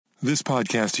This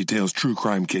podcast details true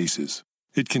crime cases.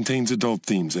 It contains adult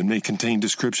themes and may contain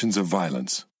descriptions of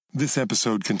violence. This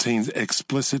episode contains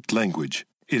explicit language.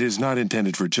 It is not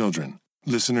intended for children.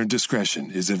 Listener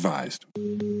discretion is advised.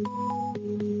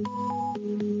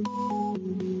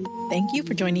 Thank you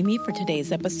for joining me for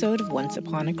today's episode of Once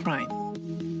Upon a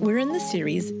Crime. We're in the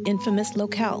series Infamous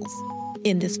Locales.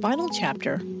 In this final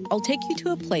chapter, I'll take you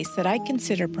to a place that I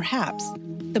consider perhaps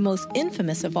the most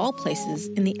infamous of all places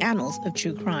in the annals of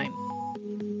true crime.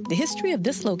 The history of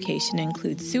this location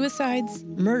includes suicides,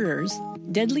 murders,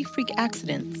 deadly freak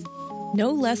accidents, no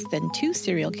less than 2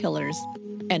 serial killers,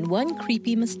 and 1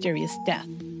 creepy, mysterious death.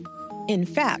 In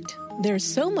fact, there's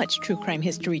so much true crime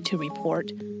history to report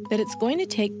that it's going to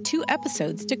take 2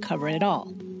 episodes to cover it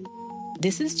all.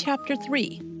 This is Chapter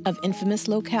 3 of Infamous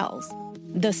Locales,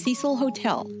 The Cecil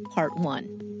Hotel, Part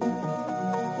 1.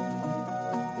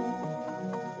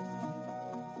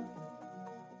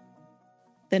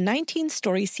 The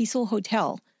 19-story Cecil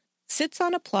Hotel sits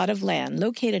on a plot of land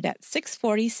located at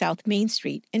 640 South Main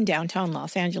Street in downtown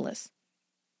Los Angeles.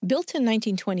 Built in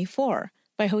 1924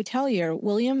 by hotelier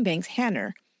William Banks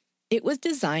Hanner, it was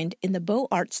designed in the Beaux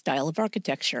Arts style of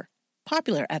architecture,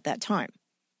 popular at that time.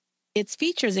 Its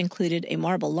features included a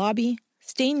marble lobby,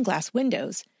 stained glass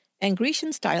windows, and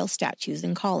Grecian-style statues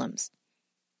and columns.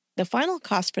 The final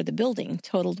cost for the building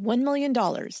totaled $1 million,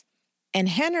 and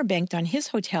Hanner banked on his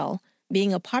hotel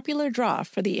being a popular draw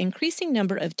for the increasing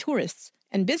number of tourists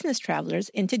and business travelers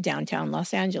into downtown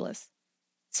Los Angeles.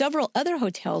 Several other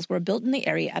hotels were built in the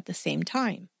area at the same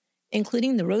time,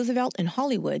 including the Roosevelt in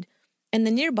Hollywood and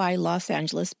the nearby Los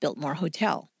Angeles Biltmore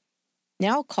Hotel,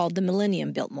 now called the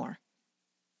Millennium Biltmore.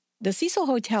 The Cecil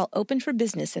Hotel opened for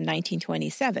business in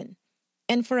 1927,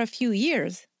 and for a few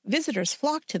years, visitors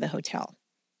flocked to the hotel.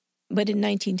 But in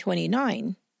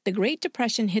 1929, the Great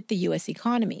Depression hit the U.S.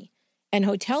 economy, and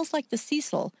hotels like the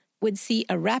Cecil would see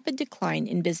a rapid decline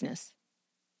in business.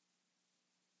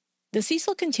 The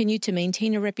Cecil continued to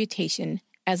maintain a reputation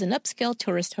as an upscale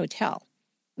tourist hotel,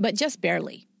 but just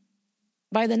barely.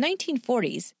 By the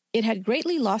 1940s, it had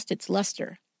greatly lost its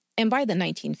luster, and by the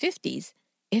 1950s,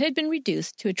 it had been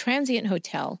reduced to a transient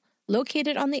hotel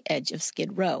located on the edge of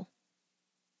Skid Row.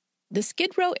 The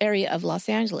Skid Row area of Los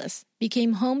Angeles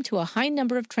became home to a high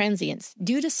number of transients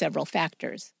due to several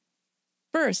factors.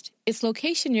 First, its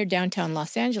location near downtown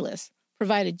Los Angeles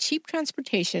provided cheap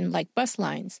transportation like bus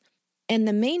lines, and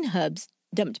the main hubs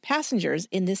dumped passengers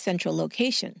in this central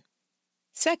location.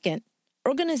 Second,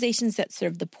 organizations that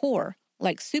served the poor,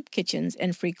 like soup kitchens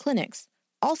and free clinics,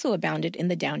 also abounded in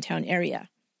the downtown area.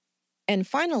 And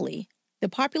finally, the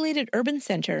populated urban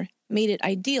center made it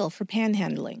ideal for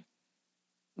panhandling.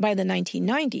 By the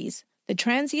 1990s, the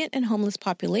transient and homeless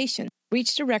population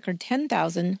reached a record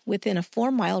 10,000 within a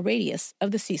 4-mile radius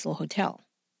of the Cecil Hotel.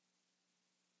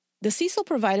 The Cecil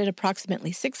provided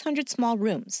approximately 600 small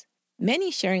rooms,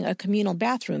 many sharing a communal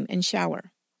bathroom and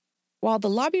shower. While the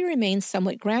lobby remained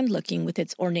somewhat grand-looking with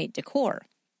its ornate decor,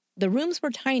 the rooms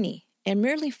were tiny and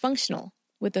merely functional,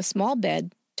 with a small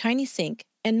bed, tiny sink,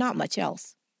 and not much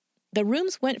else. The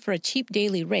rooms went for a cheap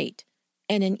daily rate,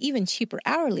 and an even cheaper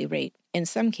hourly rate in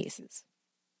some cases.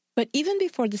 But even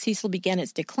before the Cecil began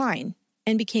its decline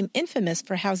and became infamous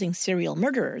for housing serial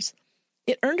murderers,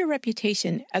 it earned a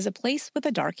reputation as a place with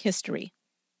a dark history.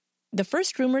 The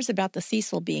first rumors about the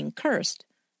Cecil being cursed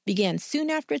began soon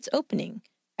after its opening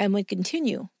and would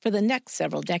continue for the next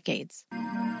several decades.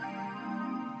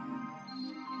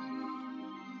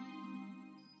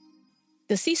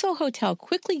 The Cecil Hotel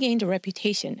quickly gained a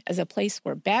reputation as a place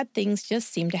where bad things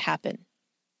just seemed to happen.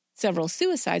 Several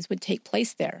suicides would take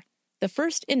place there, the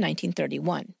first in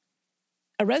 1931.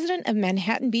 A resident of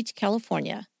Manhattan Beach,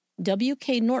 California,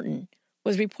 W.K. Norton,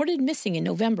 was reported missing in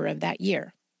November of that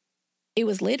year. It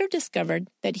was later discovered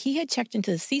that he had checked into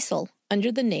the Cecil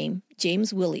under the name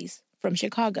James Willies from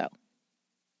Chicago.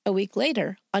 A week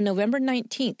later, on November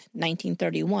 19,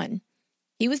 1931,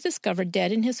 he was discovered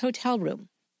dead in his hotel room,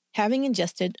 having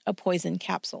ingested a poison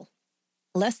capsule.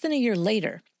 Less than a year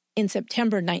later, in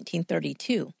September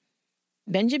 1932,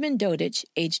 Benjamin Dodich,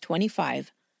 age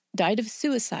 25, died of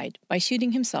suicide by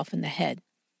shooting himself in the head.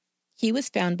 He was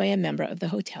found by a member of the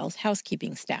hotel's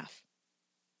housekeeping staff.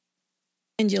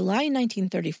 In July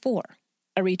 1934,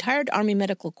 a retired Army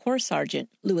Medical Corps Sergeant,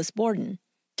 Louis Borden,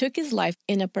 took his life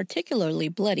in a particularly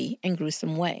bloody and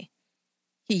gruesome way.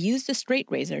 He used a straight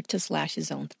razor to slash his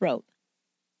own throat.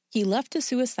 He left a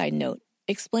suicide note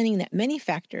explaining that many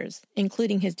factors,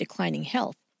 including his declining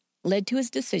health, led to his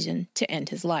decision to end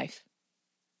his life.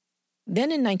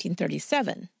 Then in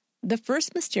 1937, the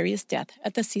first mysterious death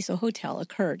at the Cecil Hotel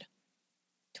occurred.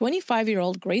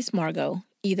 25-year-old Grace Margot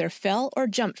either fell or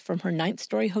jumped from her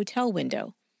 9th-story hotel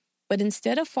window, but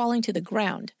instead of falling to the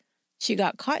ground, she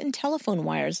got caught in telephone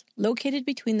wires located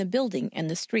between the building and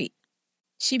the street.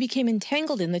 She became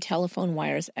entangled in the telephone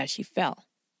wires as she fell.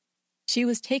 She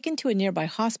was taken to a nearby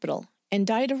hospital and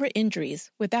died of her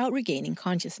injuries without regaining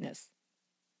consciousness.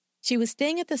 She was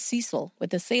staying at the Cecil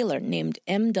with a sailor named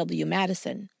M.W.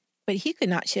 Madison, but he could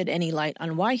not shed any light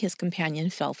on why his companion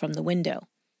fell from the window.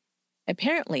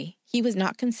 Apparently, he was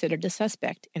not considered a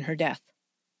suspect in her death.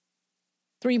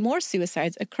 3 more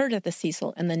suicides occurred at the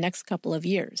Cecil in the next couple of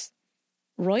years.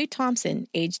 Roy Thompson,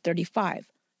 age 35,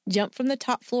 jumped from the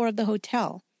top floor of the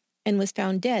hotel and was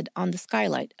found dead on the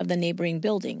skylight of the neighboring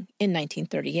building in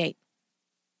 1938.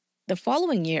 The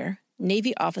following year,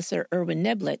 Navy officer Erwin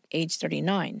Neblett, age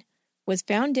 39, was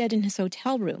found dead in his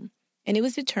hotel room, and it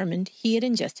was determined he had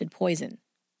ingested poison.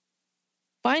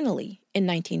 Finally, in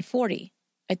 1940,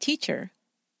 a teacher,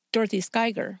 Dorothy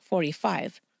Schuyger,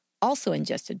 45, also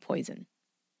ingested poison.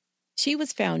 She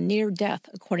was found near death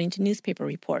according to newspaper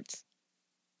reports.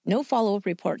 No follow-up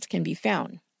reports can be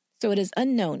found, so it is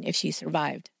unknown if she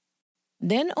survived.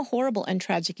 Then a horrible and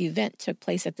tragic event took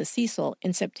place at the Cecil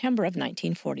in September of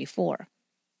 1944.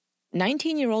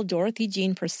 19-year-old Dorothy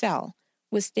Jean Purcell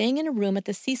was staying in a room at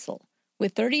the Cecil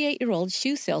with 38-year-old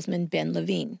shoe salesman Ben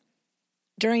Levine.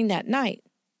 During that night,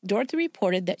 Dorothy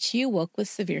reported that she awoke with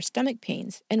severe stomach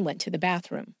pains and went to the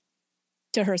bathroom.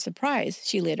 To her surprise,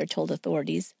 she later told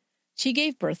authorities, she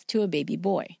gave birth to a baby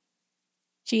boy.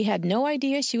 She had no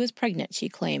idea she was pregnant, she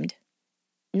claimed.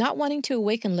 Not wanting to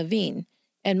awaken Levine,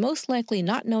 and most likely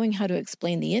not knowing how to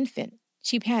explain the infant,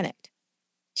 she panicked.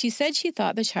 She said she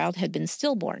thought the child had been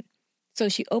stillborn, so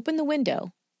she opened the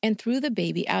window and threw the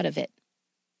baby out of it.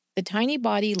 The tiny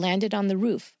body landed on the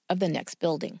roof of the next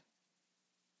building.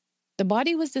 The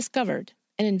body was discovered,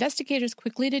 and investigators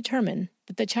quickly determined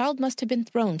that the child must have been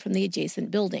thrown from the adjacent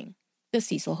building, the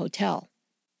Cecil Hotel.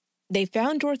 They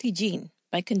found Dorothy Jean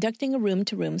by conducting a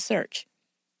room-to-room search.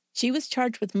 She was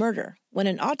charged with murder when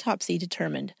an autopsy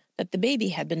determined that the baby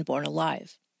had been born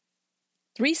alive.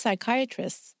 3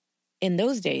 psychiatrists, in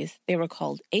those days they were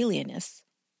called alienists,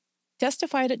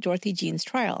 testified at Dorothy Jean's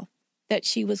trial that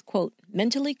she was, quote,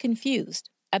 mentally confused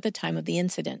at the time of the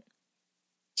incident.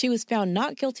 She was found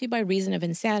not guilty by reason of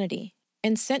insanity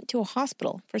and sent to a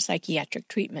hospital for psychiatric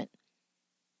treatment.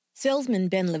 Salesman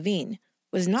Ben Levine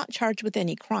was not charged with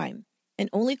any crime and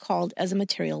only called as a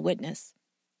material witness.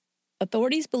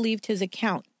 Authorities believed his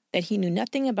account that he knew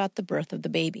nothing about the birth of the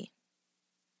baby.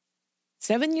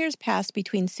 7 years passed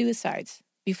between suicides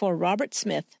before Robert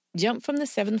Smith jumped from the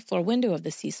 7th-floor window of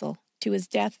the Cecil to his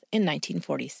death in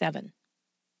 1947.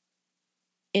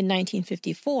 In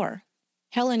 1954,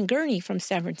 Helen Gurney from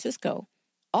San Francisco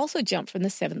also jumped from the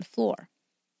 7th floor.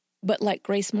 But like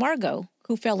Grace Margot,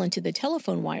 who fell into the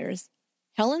telephone wires,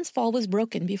 Helen's fall was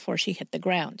broken before she hit the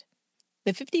ground.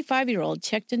 The 55-year-old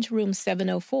checked into room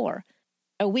 704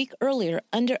 a week earlier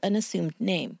under an assumed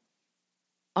name.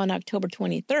 On October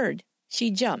 23rd, she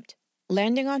jumped,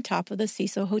 landing on top of the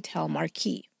Cecil Hotel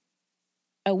marquee.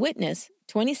 A witness,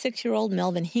 26-year-old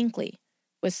Melvin Hinckley,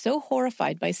 was so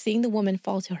horrified by seeing the woman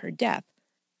fall to her death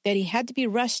that he had to be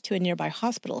rushed to a nearby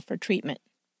hospital for treatment.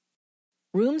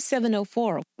 Room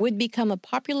 704 would become a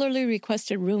popularly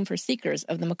requested room for seekers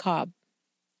of the macabre.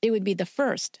 It would be the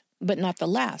first, but not the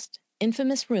last,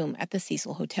 infamous room at the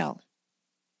Cecil Hotel.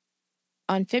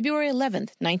 On February 11,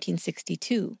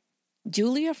 1962,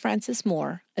 Julia Frances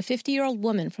Moore, a 50-year-old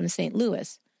woman from St.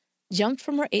 Louis, jumped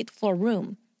from her 8th-floor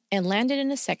room and landed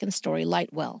in a second-story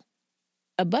light well.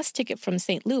 A bus ticket from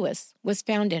St. Louis was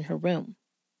found in her room.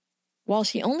 While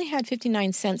she only had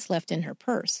 59 cents left in her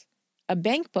purse, a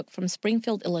bank book from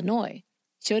Springfield, Illinois,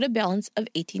 showed a balance of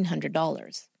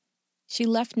 $1,800. She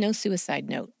left no suicide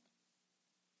note.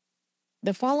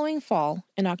 The following fall,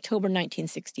 in October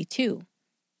 1962,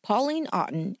 Pauline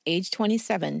Otten, age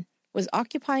 27, was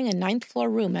occupying a 9th-floor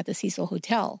room at the Cecil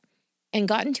Hotel and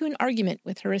got into an argument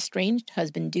with her estranged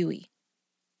husband, Dewey.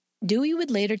 Dewey would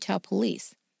later tell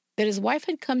police that his wife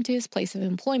had come to his place of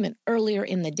employment earlier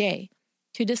in the day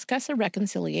to discuss a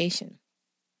reconciliation.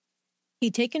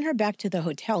 He'd taken her back to the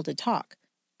hotel to talk,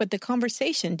 but the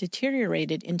conversation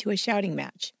deteriorated into a shouting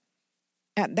match.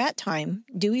 At that time,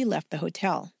 Dewey left the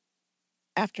hotel.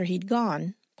 After he'd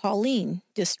gone, Pauline,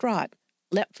 distraught,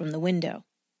 leapt from the window.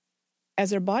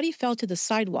 As her body fell to the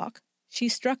sidewalk, she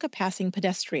struck a passing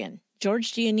pedestrian,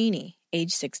 George Giannini,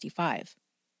 age 65.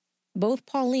 Both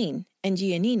Pauline and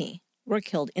Giannini were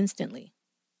killed instantly.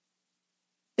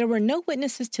 There were no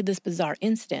witnesses to this bizarre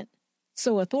incident,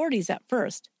 so authorities at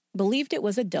first believed it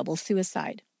was a double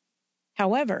suicide.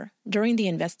 However, during the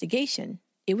investigation,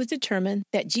 it was determined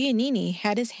that Giannini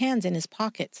had his hands in his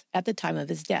pockets at the time of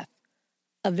his death,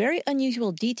 a very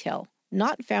unusual detail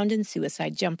not found in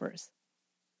suicide jumpers.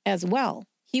 As well,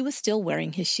 he was still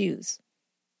wearing his shoes.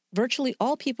 Virtually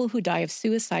all people who die of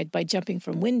suicide by jumping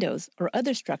from windows or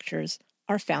other structures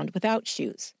are found without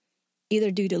shoes,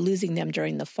 either due to losing them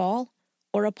during the fall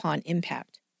or upon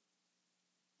impact.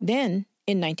 Then,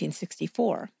 in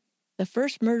 1964, the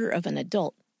first murder of an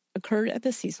adult occurred at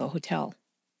the Cecil Hotel.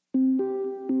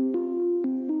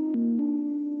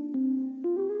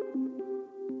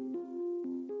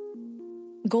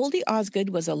 Goldie Osgood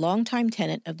was a longtime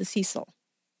tenant of the Cecil.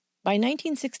 By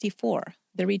 1964,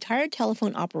 the retired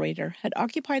telephone operator had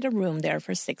occupied a room there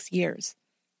for 6 years.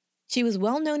 She was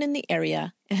well known in the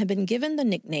area and had been given the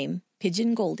nickname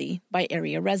Pigeon Goldie by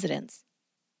area residents.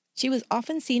 She was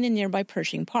often seen in nearby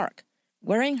Pershing Park,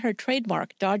 wearing her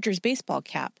trademark Dodgers baseball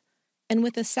cap, and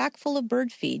with a sack full of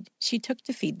bird feed she took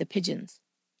to feed the pigeons.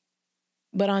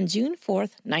 But on June 4,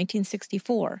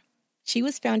 1964, she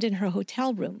was found in her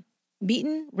hotel room,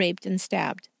 beaten, raped, and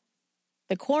stabbed.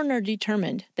 The coroner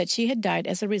determined that she had died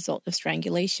as a result of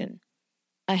strangulation.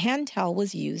 A hand towel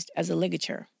was used as a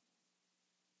ligature.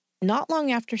 Not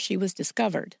long after she was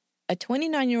discovered, a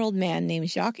 29-year-old man named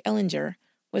Jacques Ellinger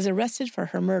was arrested for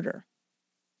her murder.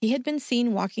 He had been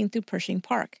seen walking through Pershing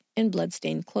Park in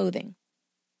blood-stained clothing.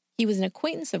 He was an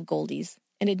acquaintance of Goldie's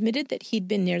and admitted that he'd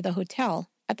been near the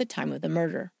hotel at the time of the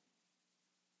murder.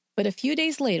 But a few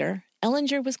days later,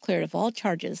 Ellinger was cleared of all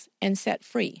charges and set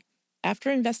free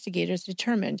after investigators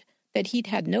determined that he'd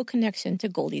had no connection to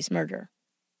Goldie's murder.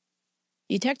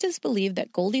 Detectives believe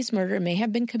that Goldie's murder may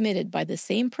have been committed by the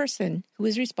same person who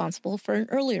was responsible for an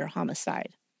earlier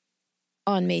homicide.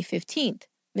 On May 15th,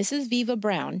 Mrs. Viva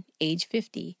Brown, age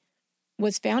 50,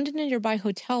 was found in a nearby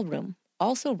hotel room,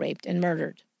 also raped and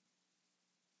murdered.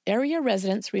 Area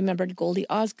residents remembered Goldie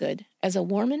Osgood as a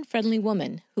warm and friendly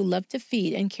woman who loved to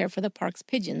feed and care for the park's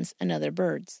pigeons and other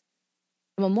birds.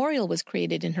 A memorial was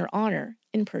created in her honor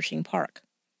in Pershing Park.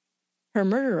 Her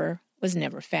murderer was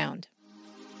never found.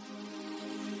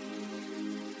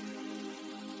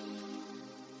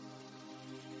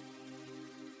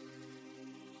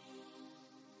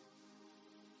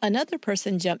 Another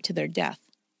person jumped to their death,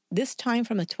 this time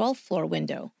from a 12th floor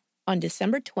window, on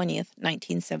December 20th,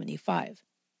 1975.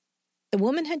 The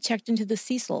woman had checked into the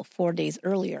Cecil 4 days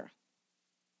earlier.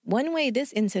 One way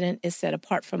this incident is set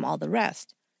apart from all the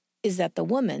rest is that the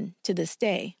woman, to this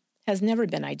day, has never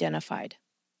been identified.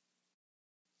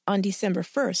 On December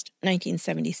 1st,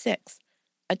 1976,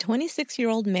 a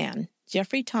 26-year-old man,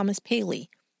 Jeffrey Thomas Paley,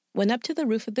 went up to the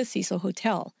roof of the Cecil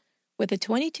Hotel with a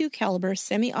 .22 caliber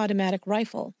semi-automatic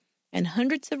rifle and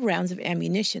hundreds of rounds of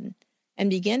ammunition and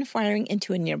began firing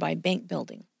into a nearby bank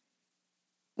building.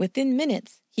 Within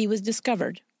minutes, he was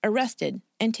discovered, arrested,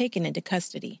 and taken into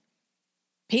custody.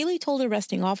 Paley told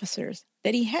arresting officers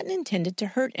that he hadn't intended to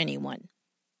hurt anyone.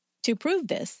 To prove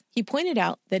this, he pointed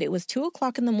out that it was 2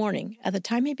 o'clock in the morning at the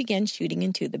time he began shooting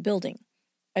into the building,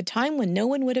 a time when no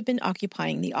one would have been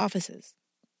occupying the offices.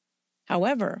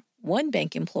 However, one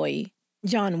bank employee,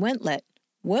 John Wentlet,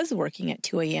 was working at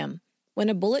 2 a.m. when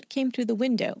a bullet came through the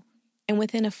window and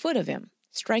within a foot of him,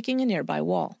 striking a nearby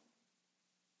wall.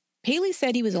 Paley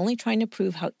said he was only trying to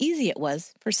prove how easy it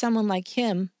was for someone like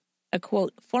him, a,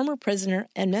 quote, former prisoner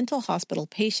and mental hospital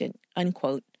patient,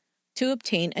 unquote, to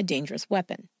obtain a dangerous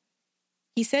weapon.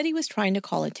 He said he was trying to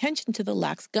call attention to the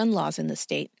lax gun laws in the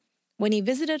state when he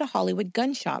visited a Hollywood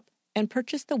gun shop and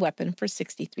purchased the weapon for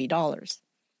 $63.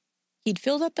 He'd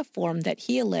filled out the form that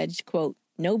he alleged, quote,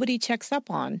 nobody checks up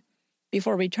on,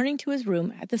 before returning to his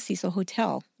room at the Cecil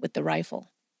Hotel with the rifle.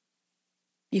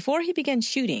 Before he began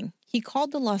shooting, he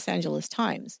called the Los Angeles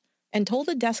Times and told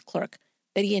the desk clerk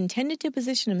that he intended to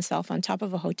position himself on top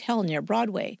of a hotel near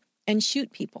Broadway and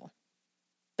shoot people.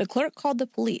 The clerk called the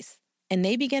police, and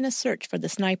they began a search for the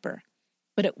sniper,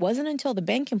 but it wasn't until the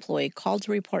bank employee called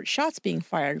to report shots being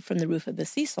fired from the roof of the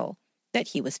Cecil that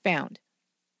he was found.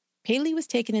 Paley was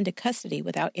taken into custody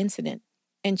without incident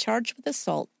and charged with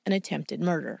assault and attempted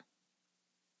murder.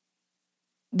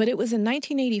 But it was in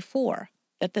 1984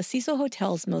 that the Cecil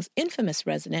Hotel's most infamous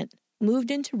resident moved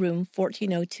into room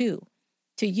 1402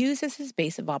 to use as his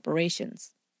base of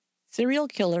operations, serial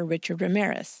killer Richard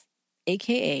Ramirez,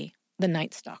 a.k.a. the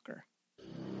Night Stalker.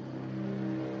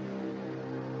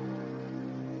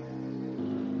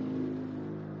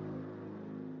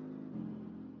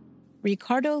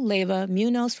 Ricardo Leyva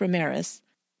Munoz Ramirez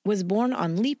was born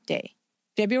on Leap Day,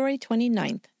 February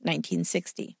 29,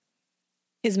 1960.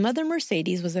 His mother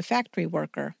Mercedes was a factory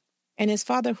worker, and his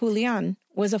father Julian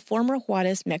was a former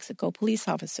Juarez, Mexico police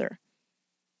officer.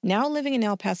 Now living in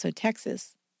El Paso,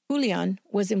 Texas, Julian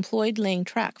was employed laying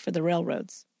track for the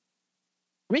railroads.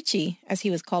 Richie, as he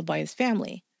was called by his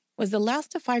family, was the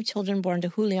last of 5 children born to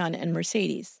Julian and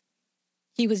Mercedes.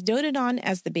 He was doted on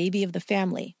as the baby of the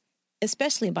family,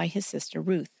 especially by his sister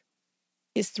Ruth.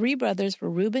 His 3 brothers were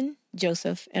Reuben,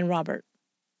 Joseph, and Robert.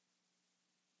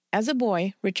 As a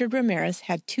boy, Richard Ramirez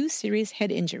had 2 serious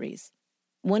head injuries,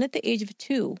 one at the age of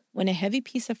 2 when a heavy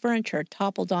piece of furniture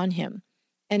toppled on him,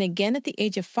 and again at the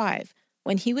age of 5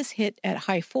 when he was hit at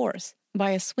high force by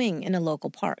a swing in a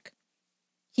local park.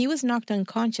 He was knocked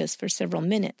unconscious for several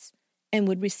minutes and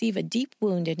would receive a deep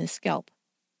wound in his scalp.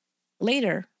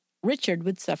 Later, Richard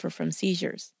would suffer from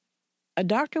seizures. A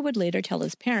doctor would later tell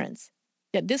his parents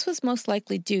that this was most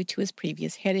likely due to his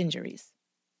previous head injuries.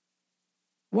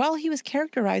 While he was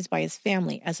characterized by his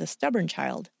family as a stubborn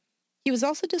child, he was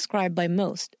also described by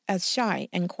most as shy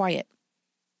and quiet.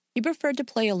 He preferred to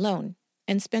play alone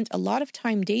and spent a lot of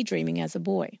time daydreaming as a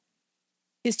boy.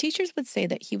 His teachers would say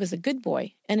that he was a good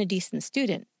boy and a decent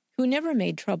student who never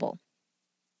made trouble.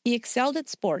 He excelled at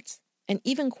sports and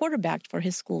even quarterbacked for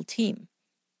his school team.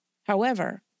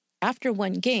 However, after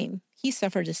one game, he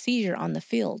suffered a seizure on the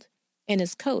field, and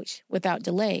his coach, without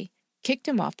delay, kicked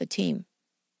him off the team.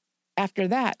 After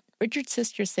that, Richard's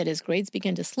sister said his grades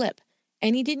began to slip,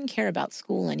 and he didn't care about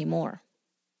school anymore.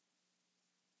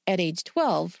 At age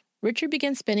 12, Richard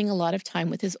began spending a lot of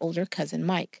time with his older cousin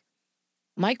Mike.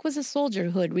 Mike was a soldier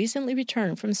who had recently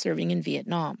returned from serving in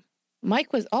Vietnam.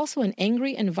 Mike was also an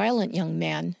angry and violent young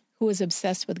man who was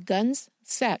obsessed with guns,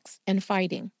 sex, and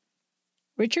fighting.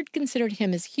 Richard considered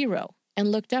him his hero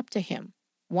and looked up to him,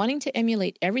 wanting to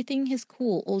emulate everything his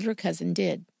cool older cousin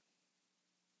did.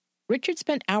 Richard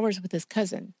spent hours with his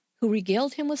cousin, who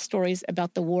regaled him with stories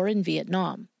about the war in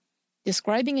Vietnam,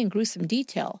 describing in gruesome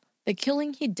detail the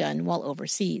killing he'd done while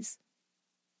overseas.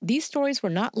 These stories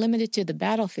were not limited to the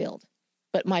battlefield,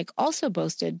 but Mike also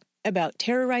boasted about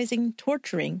terrorizing,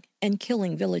 torturing, and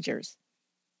killing villagers.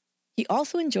 He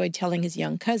also enjoyed telling his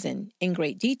young cousin, in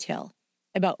great detail,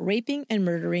 about raping and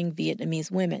murdering Vietnamese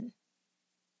women.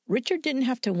 Richard didn't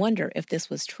have to wonder if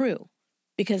this was true,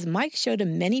 because Mike showed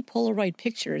him many Polaroid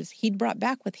pictures he'd brought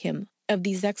back with him of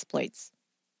these exploits.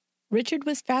 Richard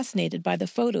was fascinated by the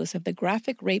photos of the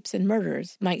graphic rapes and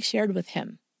murders Mike shared with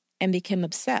him, and became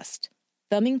obsessed,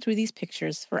 thumbing through these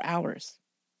pictures for hours.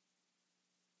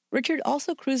 Richard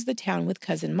also cruised the town with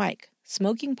cousin Mike,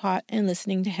 smoking pot and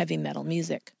listening to heavy metal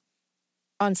music.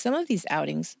 On some of these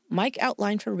outings, Mike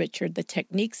outlined for Richard the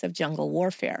techniques of jungle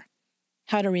warfare,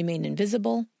 how to remain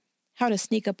invisible, how to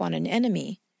sneak up on an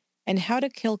enemy, and how to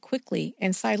kill quickly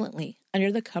and silently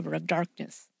under the cover of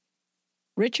darkness.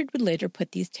 Richard would later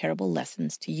put these terrible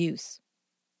lessons to use.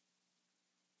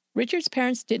 Richard's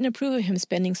parents didn't approve of him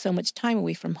spending so much time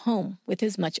away from home with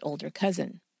his much older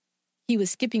cousin. He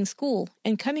was skipping school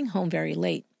and coming home very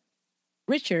late.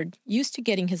 Richard, used to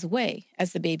getting his way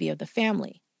as the baby of the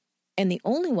family, and the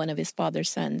only one of his father's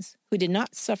sons who did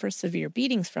not suffer severe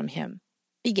beatings from him,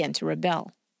 began to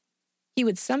rebel. He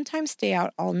would sometimes stay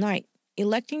out all night,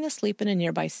 electing to sleep in a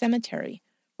nearby cemetery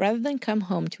rather than come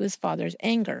home to his father's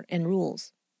anger and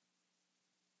rules.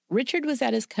 Richard was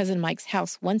at his cousin Mike's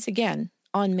house once again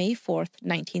on May 4th,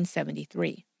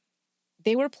 1973.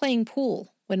 They were playing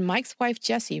pool when Mike's wife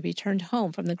Jessie returned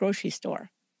home from the grocery store.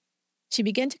 She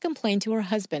began to complain to her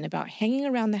husband about hanging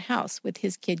around the house with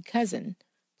his kid cousin,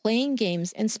 playing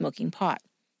games and smoking pot.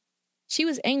 She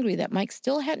was angry that Mike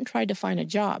still hadn't tried to find a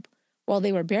job, while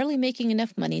they were barely making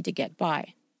enough money to get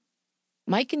by.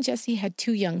 Mike and Jessie had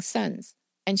 2 young sons,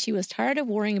 and she was tired of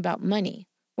worrying about money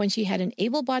when she had an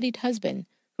able-bodied husband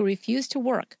who refused to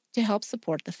work to help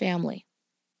support the family.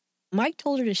 Mike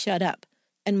told her to shut up,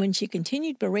 and when she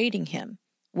continued berating him,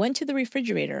 went to the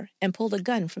refrigerator and pulled a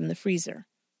gun from the freezer.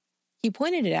 He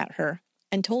pointed it at her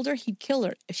and told her he'd kill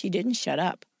her if she didn't shut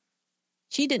up.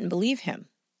 She didn't believe him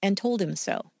and told him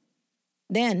so.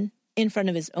 Then, in front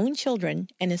of his own children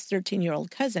and his 13-year-old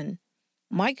cousin,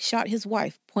 Mike shot his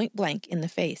wife point blank in the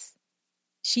face.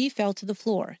 She fell to the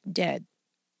floor, dead.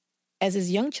 As his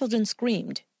young children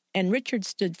screamed, and Richard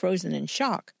stood frozen in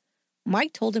shock,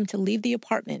 Mike told him to leave the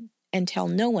apartment and tell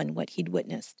no one what he'd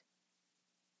witnessed.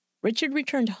 Richard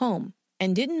returned home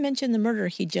and didn't mention the murder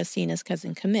he'd just seen his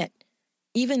cousin commit,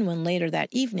 even when later that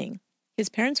evening, his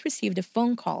parents received a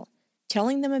phone call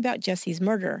telling them about Jessie's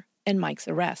murder and Mike's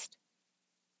arrest.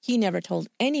 He never told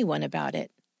anyone about it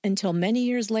until many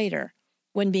years later,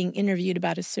 when being interviewed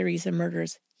about a series of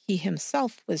murders he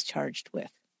himself was charged with.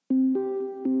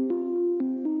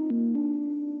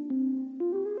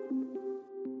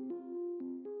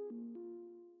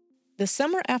 The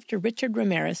summer after Richard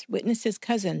Ramirez witnessed his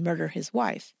cousin murder his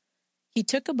wife, he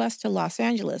took a bus to Los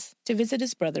Angeles to visit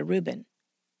his brother Reuben.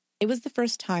 It was the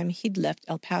first time he'd left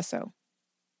El Paso.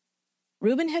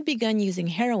 Reuben had begun using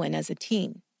heroin as a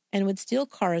teen and would steal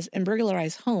cars and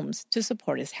burglarize homes to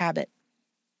support his habit.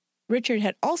 Richard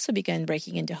had also begun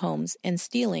breaking into homes and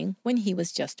stealing when he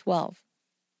was just 12.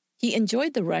 He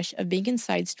enjoyed the rush of being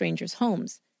inside strangers'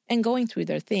 homes and going through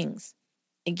their things.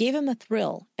 It gave him a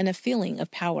thrill and a feeling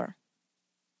of power.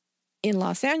 In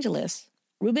Los Angeles,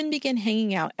 Reuben began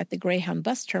hanging out at the Greyhound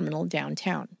bus terminal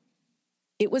downtown.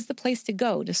 It was the place to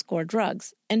go to score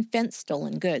drugs and fence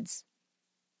stolen goods.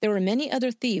 There were many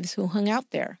other thieves who hung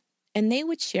out there, and they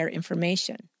would share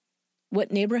information.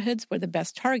 What neighborhoods were the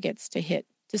best targets to hit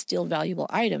to steal valuable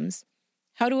items,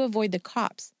 how to avoid the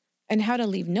cops, and how to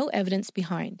leave no evidence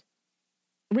behind.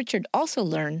 Richard also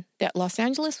learned that Los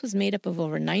Angeles was made up of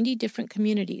over 90 different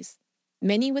communities,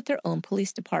 many with their own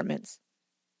police departments.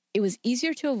 It was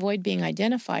easier to avoid being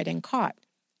identified and caught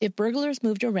if burglars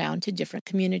moved around to different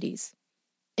communities.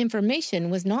 Information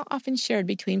was not often shared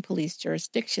between police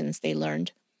jurisdictions, they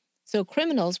learned, so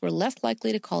criminals were less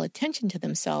likely to call attention to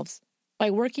themselves by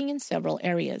working in several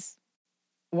areas.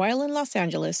 While in Los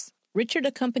Angeles, Richard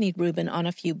accompanied Reuben on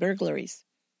a few burglaries.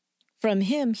 From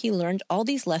him, he learned all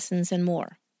these lessons and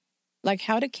more, like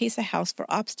how to case a house for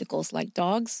obstacles like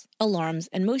dogs, alarms,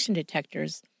 and motion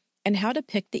detectors, and how to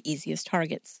pick the easiest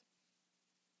targets.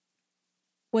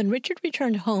 When Richard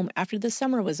returned home after the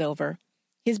summer was over,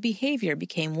 his behavior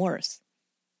became worse.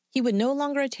 He would no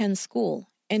longer attend school,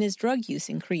 and his drug use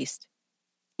increased.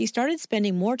 He started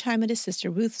spending more time at his sister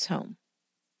Ruth's home.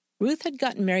 Ruth had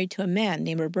gotten married to a man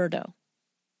named Roberto.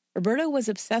 Roberto was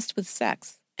obsessed with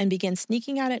sex and began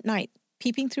sneaking out at night,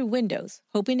 peeping through windows,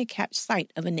 hoping to catch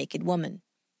sight of a naked woman.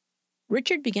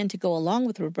 Richard began to go along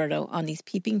with Roberto on these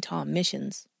peeping Tom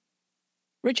missions.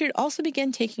 Richard also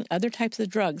began taking other types of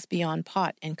drugs beyond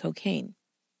pot and cocaine,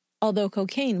 although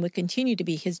cocaine would continue to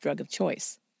be his drug of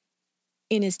choice.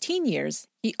 In his teen years,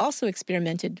 he also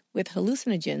experimented with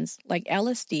hallucinogens like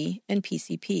LSD and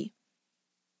PCP.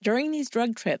 During these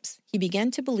drug trips, he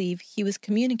began to believe he was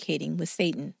communicating with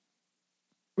Satan.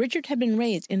 Richard had been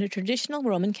raised in a traditional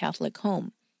Roman Catholic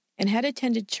home and had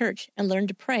attended church and learned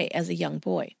to pray as a young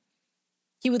boy.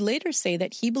 He would later say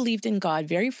that he believed in God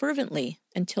very fervently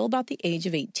until about the age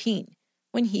of 18,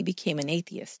 when he became an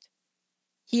atheist.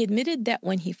 He admitted that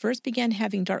when he first began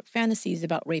having dark fantasies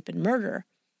about rape and murder,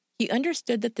 he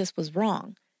understood that this was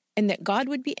wrong and that God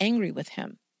would be angry with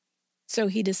him. So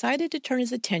he decided to turn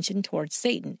his attention towards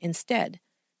Satan instead,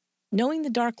 knowing the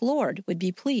Dark Lord would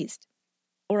be pleased,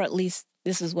 or at least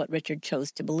this is what Richard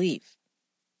chose to believe.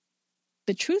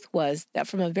 The truth was that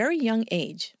from a very young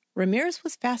age, Ramirez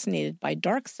was fascinated by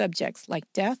dark subjects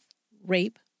like death,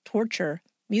 rape, torture,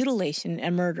 mutilation,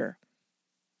 and murder.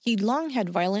 He'd long had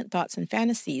violent thoughts and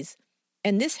fantasies,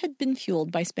 and this had been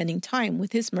fueled by spending time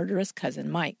with his murderous cousin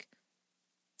Mike.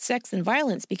 Sex and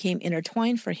violence became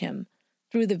intertwined for him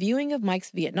through the viewing of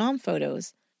Mike's Vietnam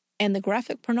photos and the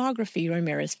graphic pornography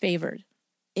Ramirez favored,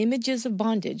 images of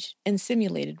bondage and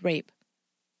simulated rape.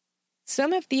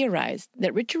 Some have theorized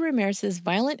that Richard Ramirez's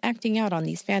violent acting out on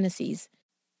these fantasies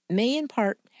may in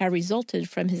part have resulted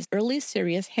from his early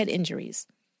serious head injuries.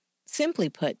 Simply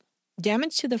put,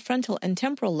 damage to the frontal and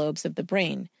temporal lobes of the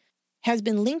brain has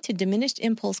been linked to diminished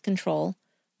impulse control,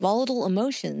 volatile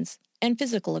emotions, and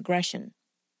physical aggression.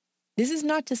 This is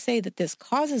not to say that this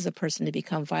causes a person to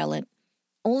become violent,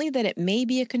 only that it may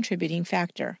be a contributing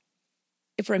factor.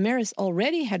 If Ramirez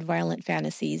already had violent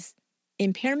fantasies,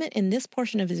 impairment in this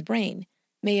portion of his brain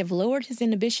may have lowered his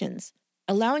inhibitions,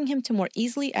 allowing him to more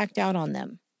easily act out on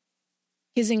them.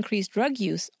 His increased drug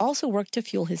use also worked to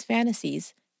fuel his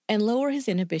fantasies and lower his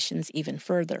inhibitions even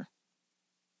further.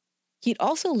 He'd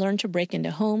also learned to break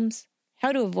into homes,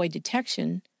 how to avoid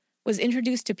detection, was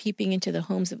introduced to peeping into the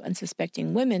homes of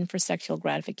unsuspecting women for sexual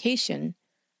gratification.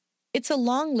 It's a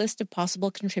long list of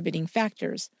possible contributing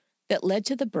factors that led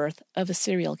to the birth of a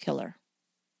serial killer.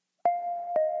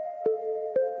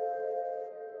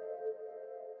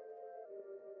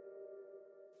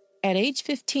 At age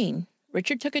 15,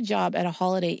 Richard took a job at a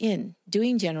Holiday Inn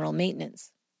doing general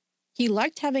maintenance. He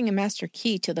liked having a master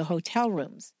key to the hotel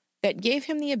rooms that gave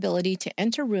him the ability to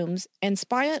enter rooms and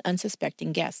spy on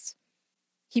unsuspecting guests.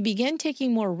 He began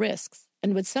taking more risks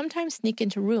and would sometimes sneak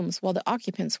into rooms while the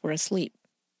occupants were asleep.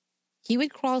 He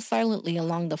would crawl silently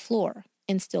along the floor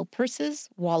and steal purses,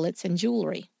 wallets, and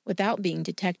jewelry without being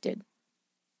detected.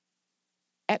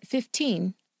 At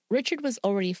 15, Richard was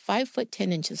already 5 foot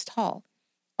 10 inches tall,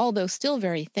 although still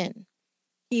very thin.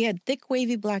 He had thick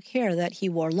wavy black hair that he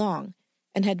wore long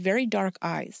and had very dark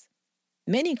eyes.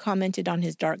 Many commented on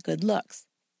his dark good looks,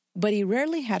 but he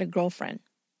rarely had a girlfriend.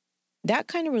 That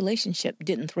kind of relationship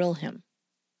didn't thrill him.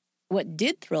 What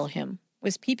did thrill him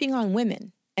was peeping on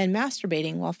women and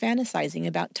masturbating while fantasizing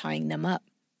about tying them up.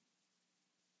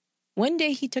 One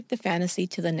day he took the fantasy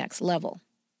to the next level.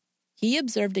 He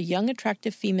observed a young,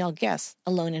 attractive female guest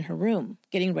alone in her room,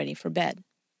 getting ready for bed.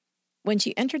 When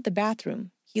she entered the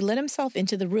bathroom, he let himself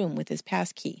into the room with his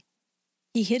passkey.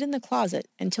 He hid in the closet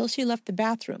until she left the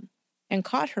bathroom and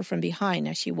caught her from behind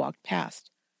as she walked past.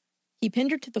 He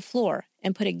pinned her to the floor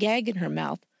and put a gag in her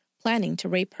mouth, planning to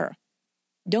rape her.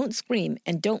 "Don't scream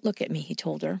and don't look at me," he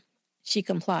told her. She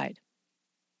complied.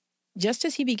 Just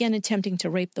as he began attempting to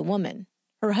rape the woman,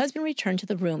 her husband returned to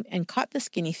the room and caught the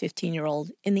skinny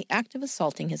 15-year-old in the act of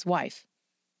assaulting his wife.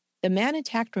 The man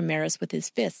attacked Ramirez with his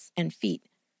fists and feet,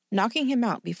 knocking him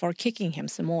out before kicking him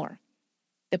some more.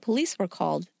 The police were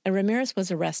called, and Ramirez was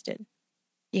arrested.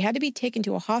 He had to be taken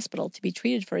to a hospital to be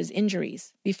treated for his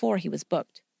injuries before he was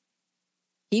booked.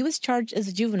 He was charged as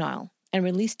a juvenile and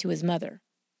released to his mother.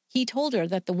 He told her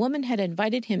that the woman had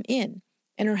invited him in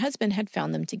and her husband had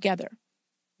found them together.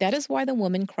 That is why the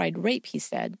woman cried rape, he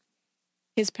said.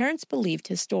 His parents believed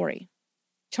his story.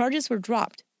 Charges were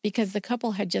dropped because the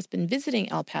couple had just been visiting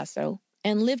El Paso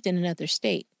and lived in another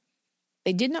state.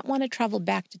 They did not want to travel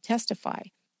back to testify,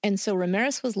 and so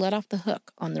Ramirez was let off the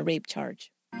hook on the rape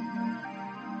charge.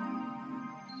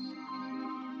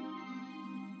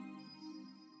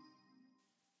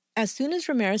 As soon as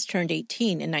Ramirez turned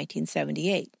 18 in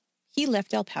 1978, he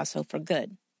left El Paso for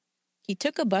good. He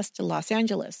took a bus to Los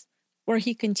Angeles, where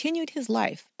he continued his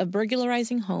life of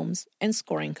burglarizing homes and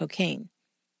scoring cocaine.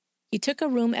 He took a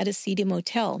room at a seedy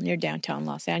motel near downtown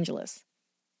Los Angeles.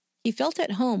 He felt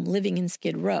at home living in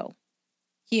Skid Row.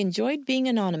 He enjoyed being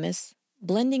anonymous,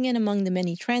 blending in among the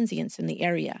many transients in the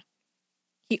area.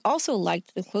 He also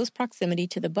liked the close proximity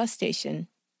to the bus station,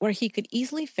 where he could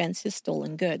easily fence his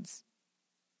stolen goods.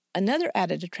 Another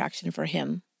added attraction for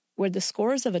him were the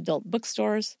scores of adult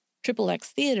bookstores, XXX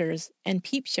theaters, and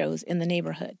peep shows in the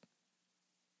neighborhood.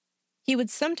 He would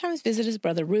sometimes visit his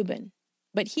brother Ruben,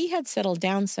 but he had settled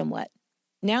down somewhat,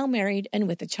 now married and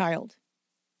with a child.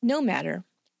 No matter,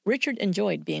 Richard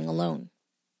enjoyed being alone.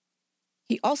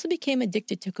 He also became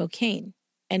addicted to cocaine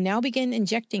and now began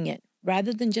injecting it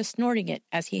rather than just snorting it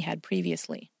as he had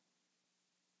previously.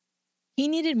 He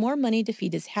needed more money to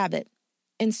feed his habit,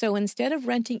 and so instead of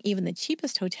renting even the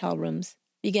cheapest hotel rooms,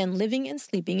 began living and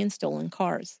sleeping in stolen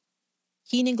cars.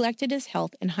 He neglected his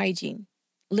health and hygiene,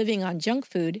 living on junk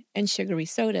food and sugary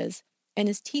sodas, and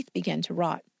his teeth began to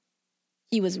rot.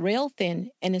 He was rail thin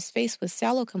and his face was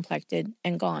sallow-complected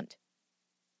and gaunt.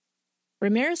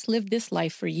 Ramirez lived this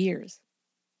life for years.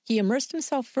 He immersed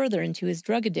himself further into his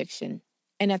drug addiction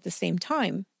and at the same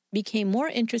time became more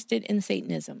interested in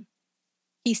Satanism.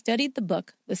 He studied the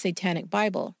book, The Satanic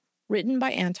Bible, written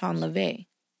by Anton LaVey,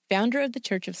 founder of the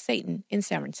Church of Satan in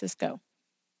San Francisco.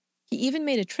 He even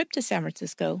made a trip to San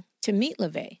Francisco to meet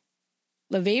LaVey.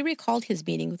 LaVey recalled his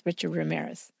meeting with Richard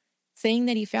Ramirez, saying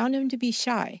that he found him to be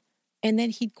shy and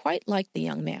that he'd quite liked the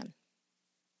young man.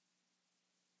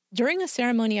 During a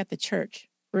ceremony at the church,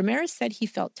 Ramirez said he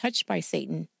felt touched by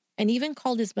Satan and even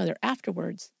called his mother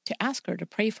afterwards to ask her to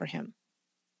pray for him.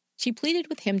 She pleaded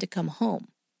with him to come home.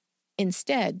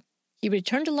 Instead, he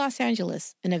returned to Los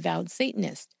Angeles an avowed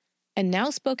Satanist and now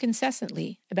spoke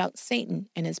incessantly about Satan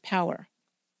and his power.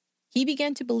 He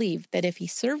began to believe that if he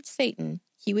served Satan,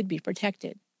 he would be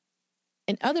protected.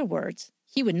 In other words,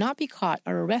 he would not be caught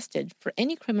or arrested for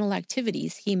any criminal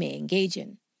activities he may engage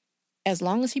in, as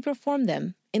long as he performed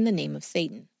them in the name of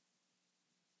Satan.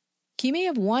 He may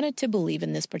have wanted to believe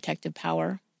in this protective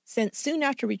power, since soon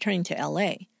after returning to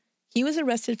L.A., he was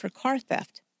arrested for car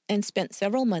theft and spent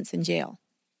several months in jail.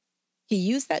 He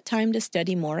used that time to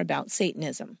study more about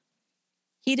Satanism.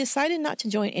 He decided not to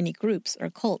join any groups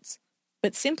or cults,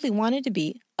 but simply wanted to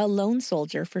be a lone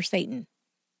soldier for Satan.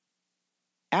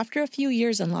 After a few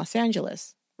years in Los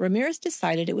Angeles, Ramirez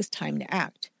decided it was time to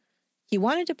act. He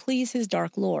wanted to please his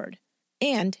Dark Lord,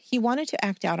 and he wanted to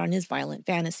act out on his violent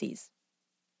fantasies.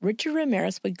 Richard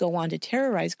Ramirez would go on to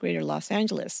terrorize greater Los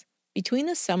Angeles between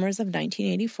the summers of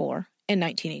 1984 and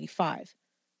 1985.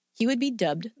 He would be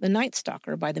dubbed the Night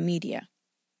Stalker by the media.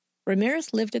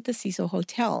 Ramirez lived at the Cecil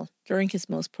Hotel during his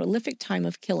most prolific time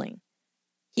of killing.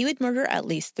 He would murder at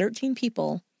least 13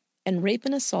 people and rape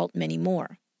and assault many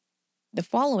more. The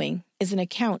following is an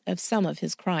account of some of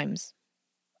his crimes.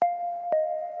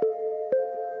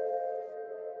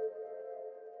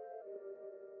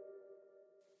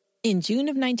 In June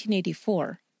of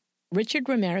 1984, Richard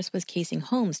Ramirez was casing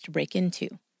homes to break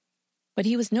into, but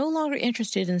he was no longer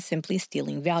interested in simply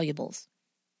stealing valuables.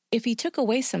 If he took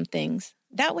away some things,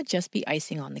 that would just be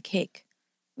icing on the cake.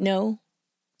 No,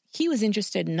 he was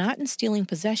interested not in stealing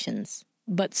possessions,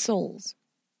 but souls.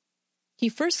 He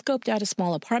first scoped out a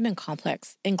small apartment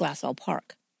complex in Glassell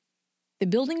Park. The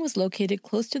building was located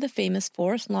close to the famous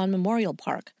Forest Lawn Memorial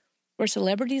Park, where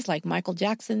celebrities like Michael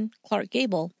Jackson, Clark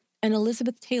Gable, and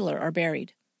Elizabeth Taylor are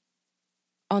buried.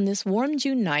 On this warm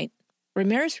June night,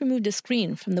 Ramirez removed a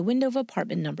screen from the window of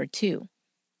apartment number 2,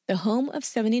 the home of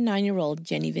 79-year-old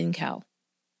Jenny Vincow.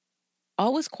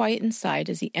 All was quiet inside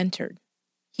as he entered.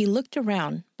 He looked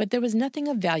around, but there was nothing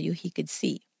of value he could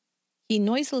see. He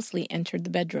noiselessly entered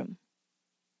the bedroom.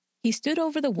 He stood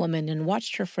over the woman and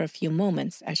watched her for a few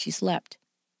moments as she slept.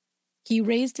 He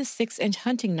raised a 6-inch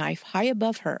hunting knife high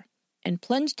above her and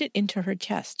plunged it into her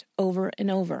chest over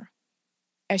and over.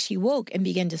 As she woke and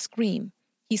began to scream,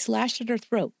 he slashed at her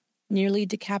throat, nearly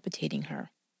decapitating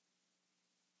her.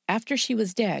 After she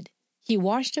was dead, he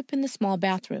washed up in the small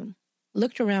bathroom,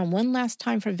 looked around one last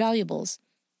time for valuables,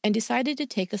 and decided to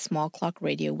take a small clock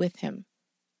radio with him.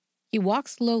 He walked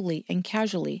slowly and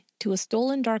casually to a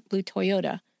stolen dark blue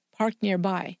Toyota parked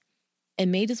nearby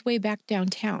and made his way back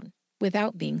downtown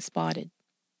without being spotted.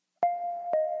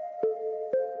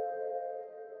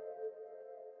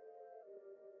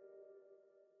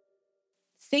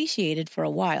 Satiated for a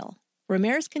while,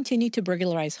 Ramirez continued to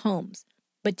burglarize homes,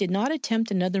 but did not attempt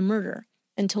another murder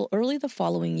until early the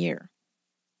following year.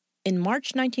 In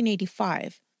March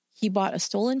 1985, he bought a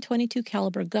stolen .22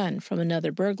 caliber gun from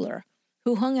another burglar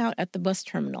who hung out at the bus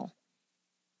terminal.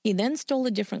 He then stole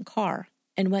a different car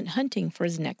and went hunting for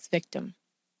his next victim.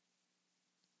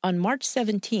 On March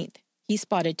 17th, he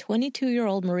spotted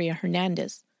 22-year-old Maria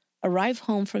Hernandez arrive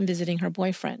home from visiting her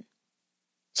boyfriend.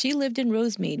 She lived in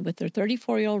Rosemead with her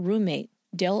 34-year-old roommate,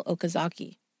 Dale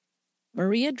Okazaki.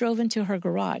 Maria drove into her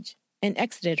garage and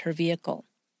exited her vehicle.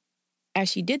 As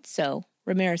she did so,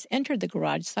 Ramirez entered the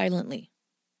garage silently.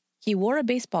 He wore a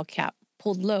baseball cap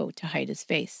pulled low to hide his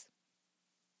face.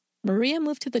 Maria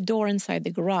moved to the door inside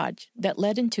the garage that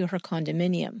led into her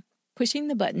condominium, pushing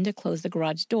the button to close the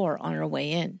garage door on her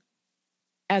way in.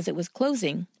 As it was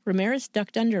closing, Ramirez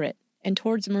ducked under it and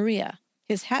towards Maria,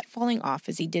 his hat falling off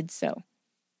as he did so.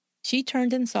 She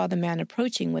turned and saw the man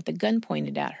approaching with a gun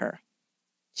pointed at her.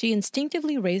 She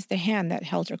instinctively raised the hand that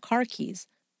held her car keys,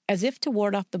 as if to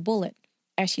ward off the bullet,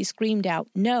 as she screamed out,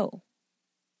 "No!"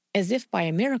 As if by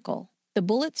a miracle, the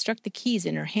bullet struck the keys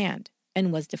in her hand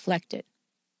and was deflected.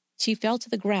 She fell to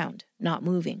the ground, not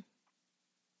moving.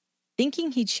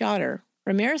 Thinking he'd shot her,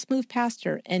 Ramirez moved past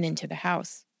her and into the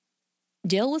house.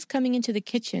 Dale was coming into the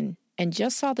kitchen and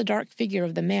just saw the dark figure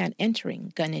of the man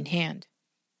entering, gun in hand.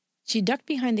 She ducked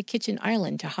behind the kitchen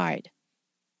island to hide.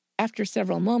 After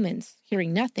several moments,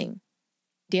 hearing nothing,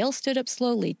 Dale stood up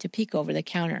slowly to peek over the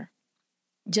counter.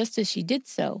 Just as she did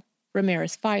so,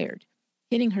 Ramirez fired,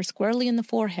 hitting her squarely in the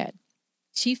forehead.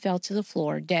 She fell to the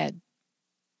floor dead.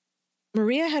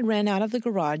 Maria had ran out of the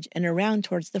garage and around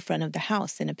towards the front of the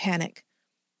house in a panic.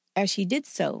 As she did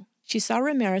so, she saw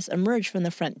Ramirez emerge from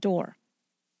the front door.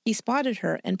 He spotted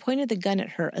her and pointed the gun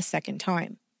at her a second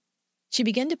time. She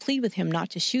began to plead with him not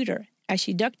to shoot her as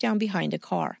she ducked down behind a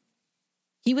car.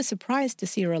 He was surprised to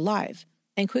see her alive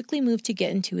and quickly moved to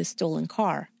get into his stolen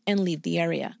car and leave the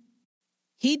area.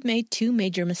 He'd made 2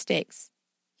 major mistakes.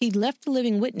 He'd left the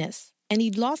living witness, and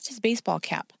he'd lost his baseball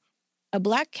cap, a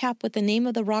black cap with the name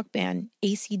of the rock band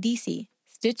AC/DC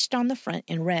stitched on the front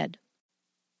in red.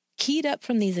 Keyed up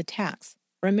from these attacks,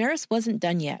 Ramirez wasn't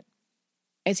done yet.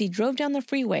 As he drove down the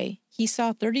freeway, he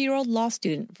saw 30-year-old law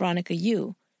student Veronica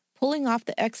Yu pulling off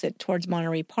the exit towards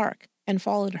Monterey Park and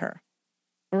followed her.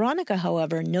 Veronica,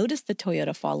 however, noticed the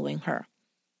Toyota following her.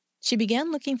 She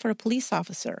began looking for a police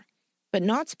officer, but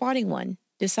not spotting one,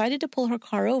 decided to pull her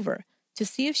car over to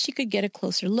see if she could get a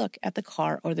closer look at the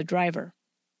car or the driver.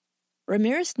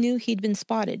 Ramirez knew he'd been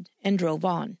spotted and drove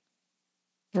on.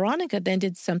 Veronica then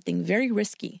did something very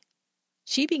risky.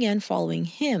 She began following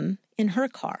him in her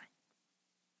car.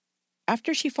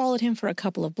 After she followed him for a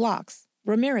couple of blocks,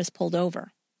 Ramirez pulled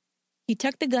over. He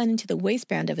tucked the gun into the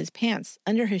waistband of his pants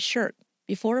under his shirt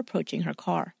before approaching her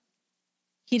car.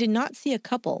 He did not see a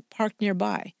couple parked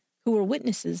nearby who were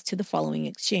witnesses to the following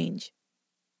exchange.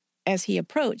 As he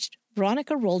approached,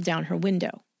 Veronica rolled down her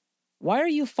window. "Why are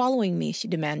you following me?" she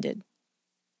demanded.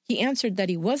 He answered that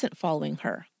he wasn't following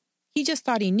her. He just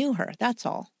thought he knew her, that's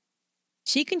all.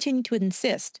 She continued to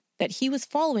insist that he was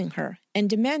following her and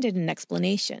demanded an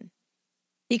explanation.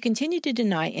 He continued to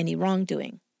deny any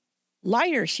wrongdoing.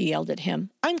 "Liar," she yelled at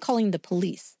him. "I'm calling the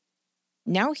police."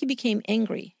 Now he became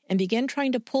angry and began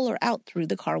trying to pull her out through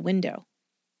the car window.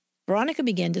 Veronica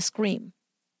began to scream.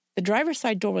 The driver's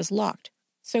side door was locked,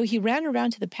 so he ran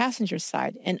around to the passenger's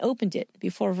side and opened it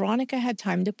before Veronica had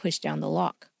time to push down the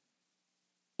lock.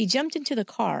 He jumped into the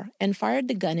car and fired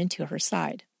the gun into her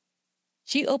side.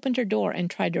 She opened her door and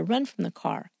tried to run from the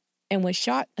car and was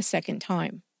shot a second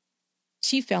time.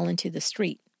 She fell into the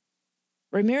street.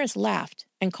 Ramirez laughed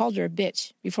and called her a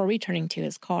bitch before returning to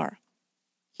his car.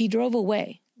 He drove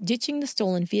away, ditching the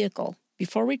stolen vehicle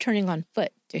before returning on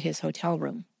foot to his hotel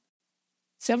room.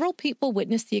 Several people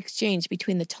witnessed the exchange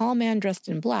between the tall man dressed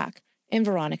in black and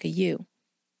Veronica Yu.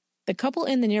 The couple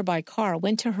in the nearby car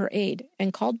went to her aid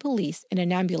and called police and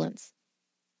an ambulance.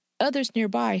 Others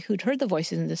nearby who'd heard the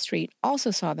voices in the street also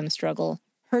saw them struggle,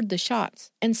 heard the shots,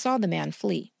 and saw the man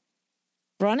flee.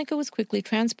 Veronica was quickly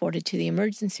transported to the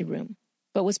emergency room,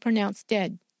 but was pronounced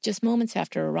dead just moments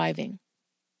after arriving.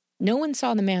 No one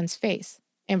saw the man's face,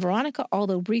 and Veronica,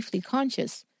 although briefly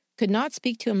conscious, could not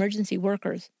speak to emergency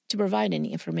workers to provide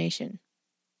any information.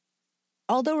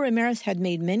 Although Ramirez had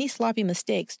made many sloppy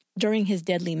mistakes during his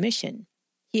deadly mission,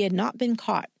 he had not been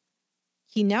caught.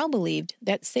 He now believed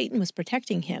that Satan was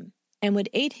protecting him and would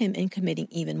aid him in committing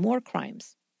even more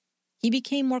crimes. He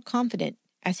became more confident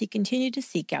as he continued to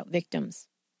seek out victims.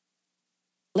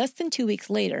 Less than 2 weeks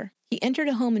later, he entered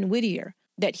a home in Whittier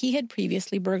that he had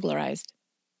previously burglarized.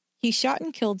 He shot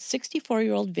and killed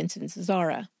 64-year-old Vincent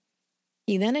Zara.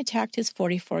 He then attacked his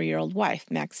 44-year-old wife,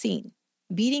 Maxine,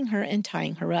 beating her and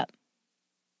tying her up.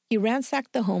 He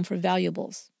ransacked the home for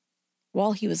valuables.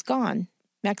 While he was gone,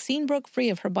 Maxine broke free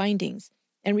of her bindings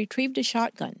and retrieved a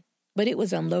shotgun, but it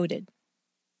was unloaded.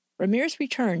 Ramirez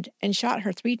returned and shot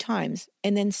her 3 times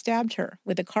and then stabbed her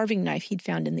with a carving knife he'd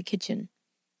found in the kitchen.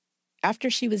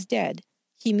 After she was dead,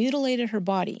 he mutilated her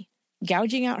body,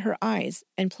 gouging out her eyes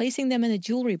and placing them in a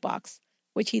jewelry box,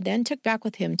 which he then took back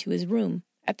with him to his room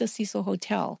at the Cecil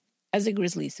Hotel as a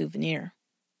grisly souvenir.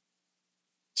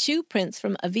 Shoe prints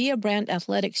from Avia brand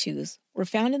athletic shoes were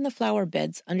found in the flower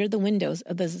beds under the windows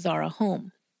of the Zara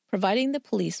home, providing the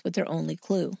police with their only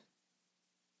clue.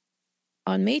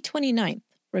 On May 29th,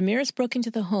 Ramirez broke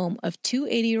into the home of 2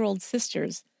 80-year-old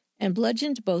sisters and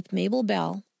bludgeoned both Mabel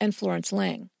Bell and Florence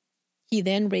Lang. He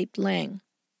then raped Lang.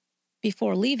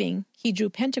 Before leaving, he drew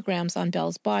pentagrams on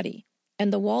Bell's body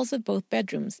and the walls of both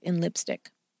bedrooms in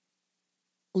lipstick.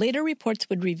 Later reports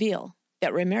would reveal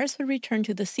that Ramirez would return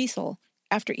to the Cecil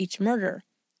after each murder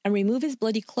and remove his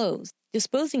bloody clothes,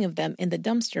 disposing of them in the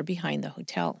dumpster behind the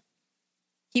hotel.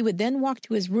 He would then walk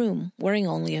to his room wearing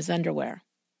only his underwear.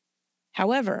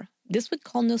 However, this would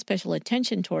call no special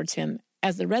attention towards him,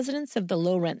 as the residents of the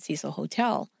low-rent Cecil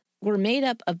Hotel were made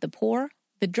up of the poor,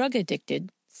 the drug-addicted,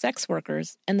 sex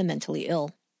workers, and the mentally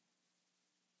ill.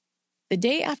 The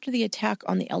day after the attack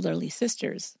on the elderly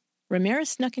sisters, Ramirez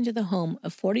snuck into the home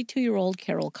of 42-year-old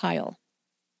Carol Kyle.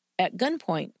 At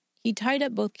gunpoint, he tied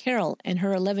up both Carol and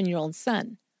her 11-year-old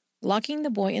son, locking the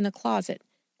boy in the closet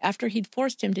after he'd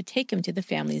forced him to take him to the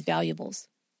family's valuables.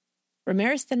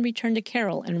 Ramirez then returned to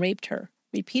Carol and raped her,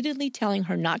 repeatedly telling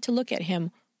her not to look at him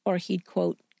or he'd,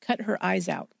 quote, cut her eyes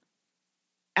out.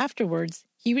 Afterwards,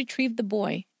 he retrieved the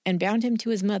boy and bound him to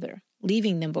his mother,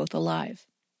 leaving them both alive.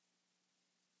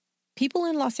 People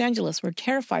in Los Angeles were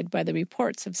terrified by the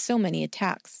reports of so many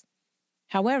attacks.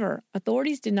 However,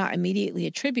 authorities did not immediately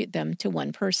attribute them to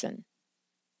one person.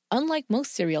 Unlike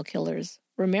most serial killers,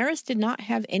 Ramirez did not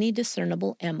have any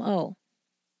discernible M.O.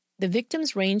 The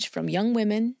victims ranged from young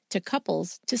women to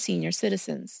couples to senior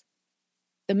citizens.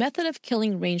 The method of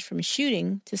killing ranged from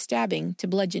shooting to stabbing to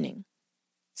bludgeoning.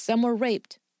 Some were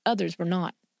raped, others were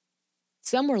not.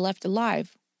 Some were left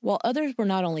alive, while others were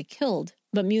not only killed,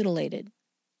 but mutilated.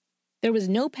 There was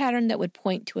no pattern that would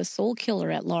point to a sole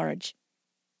killer at large.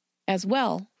 As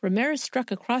well, Ramirez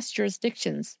struck across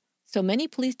jurisdictions, so many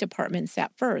police departments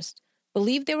at first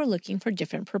believed they were looking for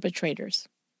different perpetrators.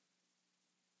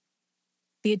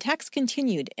 The attacks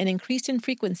continued and increased in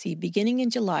frequency beginning in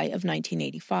July of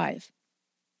 1985.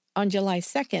 On July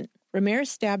 2nd,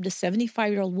 Ramirez stabbed a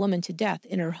 75-year-old woman to death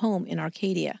in her home in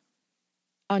Arcadia.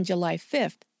 On July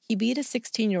 5th, he beat a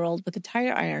 16-year-old with a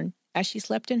tire iron as she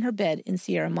slept in her bed in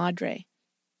Sierra Madre.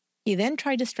 He then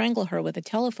tried to strangle her with a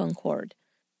telephone cord,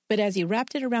 but as he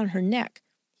wrapped it around her neck,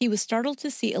 he was startled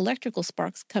to see electrical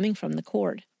sparks coming from the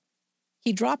cord.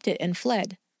 He dropped it and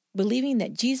fled, believing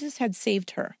that Jesus had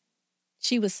saved her.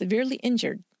 She was severely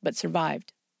injured, but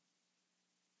survived.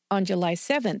 On July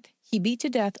 7th, he beat to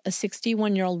death a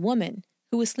 61-year-old woman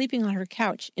who was sleeping on her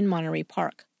couch in Monterey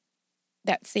Park.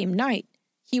 That same night,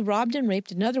 he robbed and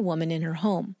raped another woman in her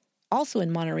home, also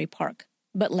in Monterey Park,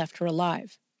 but left her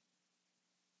alive.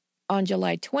 On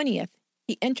July 20th,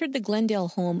 he entered the Glendale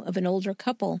home of an older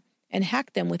couple and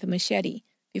hacked them with a machete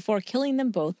before killing them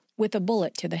both with a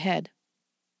bullet to the head.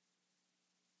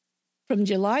 From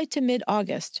July to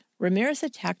mid-August, Ramirez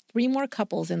attacked 3 more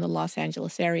couples in the Los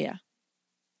Angeles area.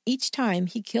 Each time,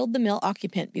 he killed the male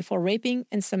occupant before raping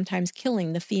and sometimes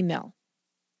killing the female.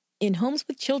 In homes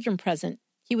with children present,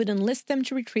 he would enlist them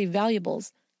to retrieve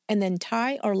valuables and then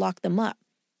tie or lock them up,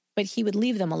 but he would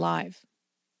leave them alive.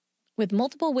 With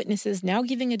multiple witnesses now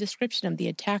giving a description of the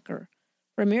attacker,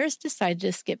 Ramirez decided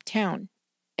to skip town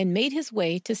and made his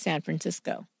way to San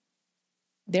Francisco.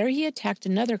 There he attacked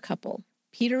another couple,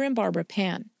 Peter and Barbara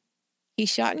Pan. He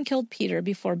shot and killed Peter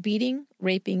before beating,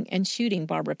 raping, and shooting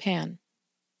Barbara Pan.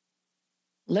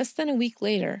 Less than a week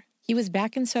later, he was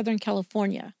back in Southern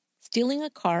California, stealing a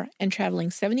car and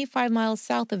traveling 75 miles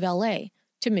south of L.A.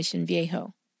 to Mission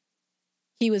Viejo.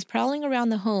 He was prowling around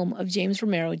the home of James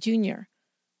Romero, Jr.,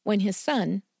 when his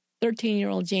son,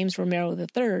 13-year-old James Romero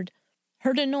III,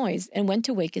 heard a noise and went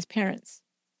to wake his parents.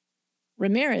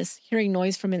 Ramirez, hearing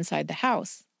noise from inside the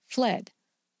house, fled,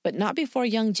 but not before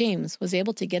young James was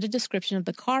able to get a description of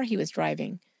the car he was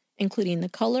driving, including the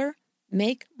color,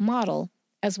 make, model,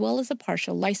 as well as a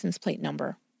partial license plate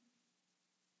number.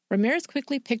 Ramirez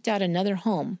quickly picked out another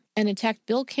home and attacked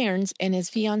Bill Cairns and his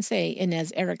fiancée,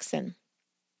 Inez Erickson.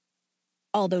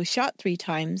 Although shot 3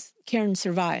 times, Cairns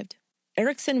survived.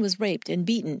 Erickson was raped and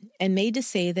beaten and made to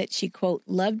say that she, quote,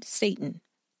 loved Satan.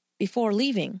 Before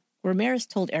leaving, Ramirez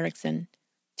told Erickson,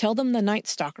 "Tell them the Night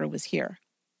Stalker was here,"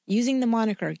 using the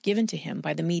moniker given to him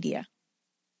by the media.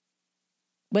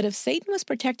 But if Satan was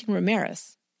protecting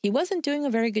Ramirez, he wasn't doing a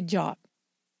very good job.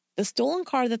 The stolen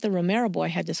car that the Romero boy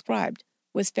had described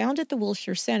was found at the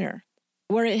Wilshire Center,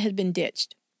 where it had been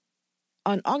ditched.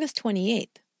 On August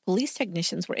 28th, police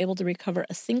technicians were able to recover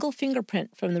a single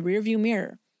fingerprint from the rearview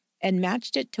mirror and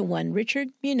matched it to one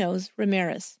Richard Munoz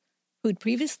Ramirez, who'd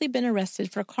previously been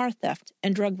arrested for car theft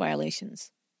and drug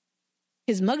violations.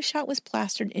 His mugshot was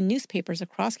plastered in newspapers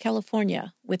across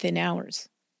California within hours.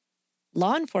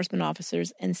 Law enforcement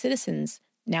officers and citizens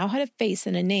now had a face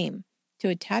and a name to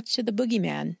attach to the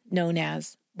boogeyman known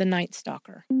as the Night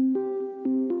Stalker.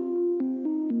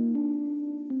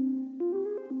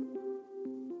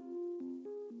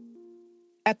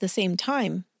 At the same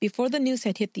time, before the news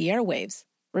had hit the airwaves,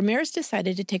 Ramirez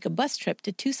decided to take a bus trip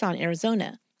to Tucson,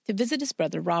 Arizona, to visit his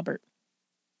brother Robert.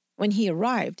 When he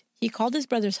arrived, he called his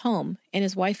brother's home, and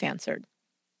his wife answered.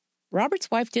 Robert's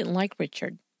wife didn't like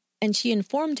Richard, and she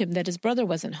informed him that his brother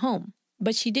wasn't home,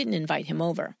 but she didn't invite him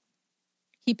over.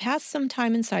 He passed some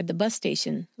time inside the bus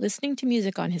station, listening to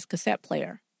music on his cassette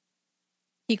player.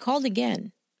 He called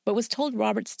again, but was told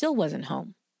Robert still wasn't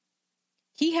home.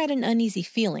 He had an uneasy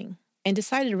feeling, and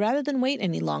decided rather than wait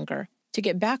any longer, to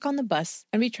get back on the bus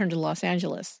and return to Los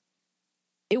Angeles.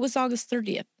 It was August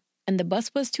 30th, and the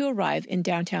bus was to arrive in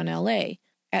downtown L.A.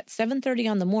 at 7:30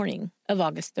 on the morning of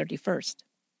August 31st.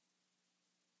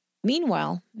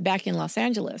 Meanwhile, back in Los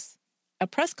Angeles, a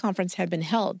press conference had been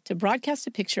held to broadcast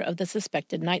a picture of the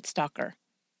suspected Night Stalker.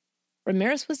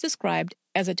 Ramirez was described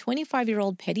as a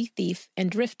 25-year-old petty thief and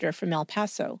drifter from El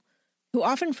Paso, who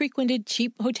often frequented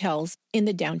cheap hotels in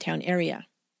the downtown area.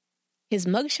 His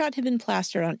mugshot had been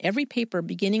plastered on every paper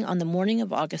beginning on the morning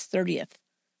of August 30th,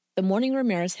 the morning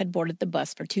Ramirez had boarded the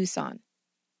bus for Tucson.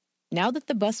 Now that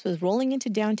the bus was rolling into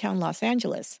downtown Los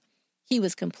Angeles, he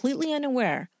was completely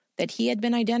unaware that he had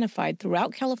been identified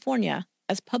throughout California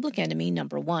as public enemy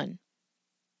number 1.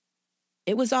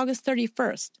 It was August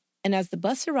 31st, and as the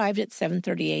bus arrived at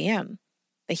 7:30 a.m.,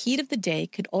 the heat of the day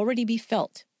could already be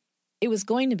felt. It was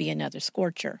going to be another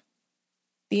scorcher.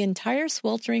 The entire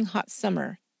sweltering hot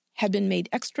summer had been made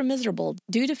extra miserable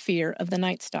due to fear of the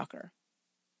Night Stalker.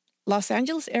 Los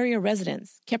Angeles area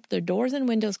residents kept their doors and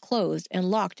windows closed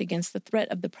and locked against the threat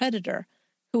of the predator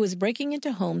who was breaking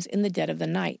into homes in the dead of the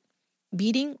night,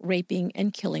 beating, raping,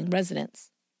 and killing residents.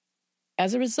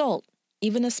 As a result,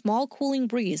 even a small cooling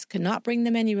breeze could not bring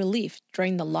them any relief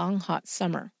during the long, hot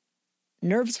summer.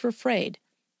 Nerves were frayed,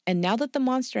 and now that the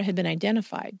monster had been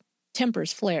identified,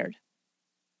 tempers flared.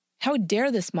 How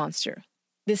dare this monster,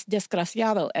 this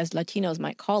desgraciado as Latinos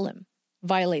might call him,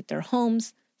 violate their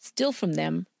homes, steal from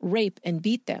them, rape, and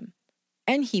beat them?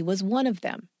 And he was one of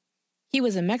them. He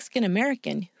was a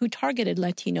Mexican-American who targeted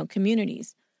Latino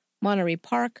communities, Monterey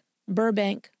Park,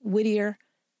 Burbank, Whittier.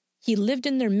 He lived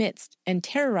in their midst and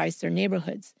terrorized their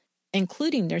neighborhoods,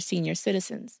 including their senior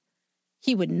citizens.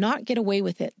 He would not get away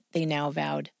with it, they now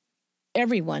vowed.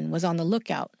 Everyone was on the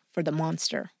lookout for the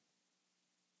monster.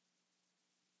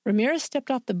 Ramirez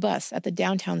stepped off the bus at the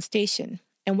downtown station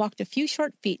and walked a few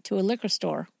short feet to a liquor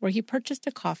store where he purchased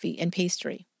a coffee and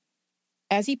pastry.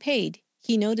 As he paid,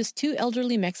 he noticed 2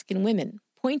 elderly Mexican women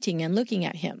pointing and looking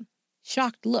at him,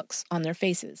 shocked looks on their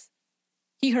faces.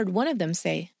 He heard one of them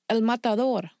say, "El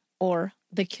Matador," or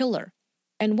 "the Killer,"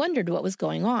 and wondered what was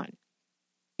going on.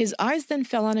 His eyes then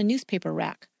fell on a newspaper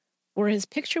rack, where his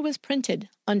picture was printed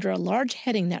under a large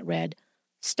heading that read,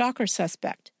 "Stalker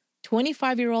Suspect,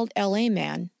 25-year-old L.A.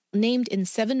 man, named in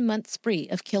 7-month spree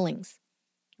of killings.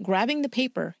 Grabbing the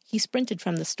paper, he sprinted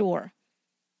from the store.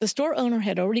 The store owner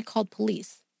had already called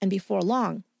police, and before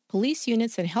long, police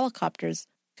units and helicopters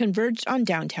converged on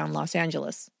downtown Los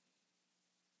Angeles.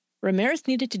 Ramirez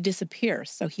needed to disappear,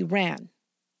 so he ran.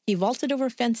 He vaulted over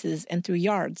fences and through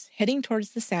yards, heading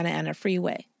towards the Santa Ana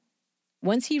freeway.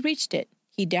 Once he reached it,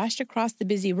 he dashed across the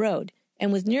busy road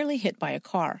and was nearly hit by a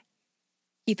car.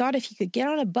 He thought if he could get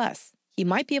on a bus, he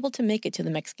might be able to make it to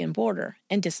the Mexican border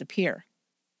and disappear.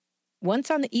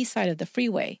 Once on the east side of the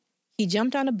freeway, he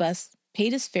jumped on a bus,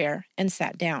 paid his fare, and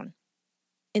sat down.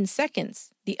 In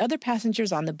seconds, the other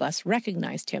passengers on the bus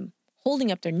recognized him,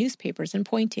 holding up their newspapers and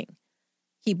pointing.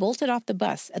 He bolted off the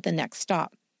bus at the next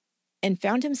stop and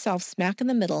found himself smack in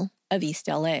the middle of East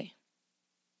L.A.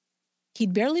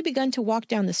 He'd barely begun to walk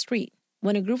down the street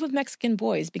when a group of Mexican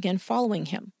boys began following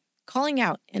him, calling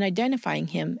out and identifying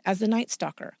him as the Night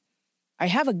Stalker. "I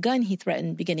have a gun," he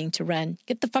threatened, beginning to run.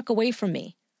 "Get the fuck away from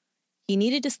me." He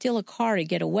needed to steal a car to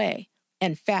get away,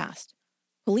 and fast.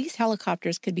 Police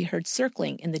helicopters could be heard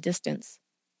circling in the distance.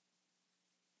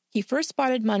 He first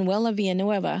spotted Manuela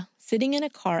Villanueva sitting in a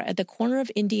car at the corner of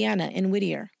Indiana and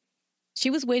Whittier. She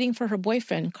was waiting for her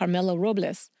boyfriend, Carmelo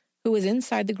Robles, who was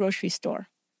inside the grocery store.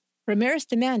 Ramirez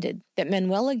demanded that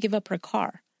Manuela give up her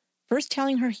car, first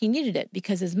telling her he needed it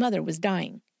because his mother was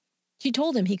dying. She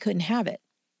told him he couldn't have it.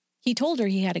 He told her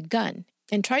he had a gun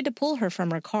and tried to pull her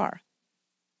from her car.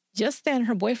 Just then,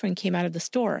 her boyfriend came out of the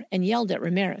store and yelled at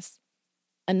Ramirez.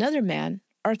 Another man,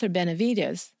 Arthur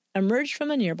Benavides, emerged from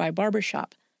a nearby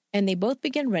barbershop, and they both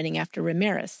began running after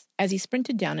Ramirez as he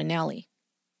sprinted down an alley.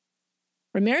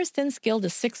 Ramirez then scaled a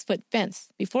 6-foot fence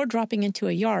before dropping into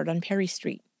a yard on Perry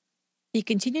Street. He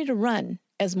continued to run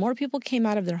as more people came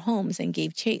out of their homes and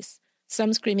gave chase,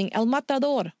 some screaming, "El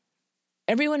Matador!"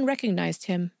 Everyone recognized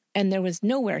him, and there was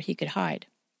nowhere he could hide.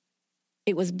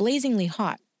 It was blazingly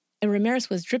hot, and Ramirez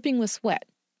was dripping with sweat,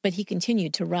 but he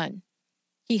continued to run.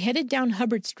 He headed down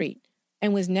Hubbard Street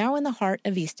and was now in the heart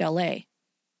of East L.A.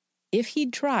 If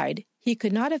he'd tried, he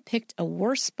could not have picked a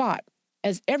worse spot,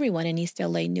 as everyone in East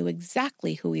L.A. knew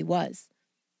exactly who he was.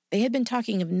 They had been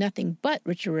talking of nothing but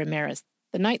Richard Ramirez,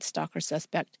 the Night Stalker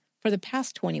suspect, for the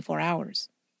past 24 hours.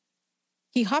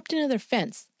 He hopped another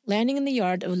fence, landing in the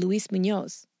yard of Luis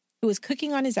Munoz, who was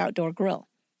cooking on his outdoor grill.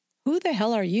 "Who the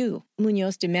hell are you?"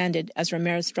 Munoz demanded as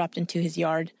Ramirez dropped into his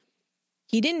yard.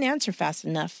 He didn't answer fast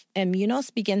enough, and Munoz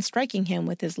began striking him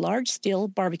with his large steel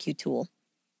barbecue tool.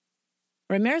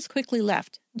 Ramirez quickly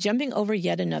left, jumping over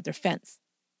yet another fence.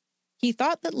 He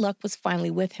thought that luck was finally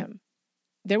with him.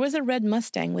 There was a red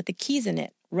Mustang with the keys in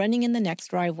it running in the next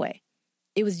driveway.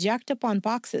 It was jacked up on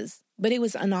boxes, but it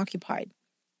was unoccupied.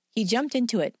 He jumped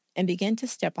into it and began to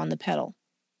step on the pedal.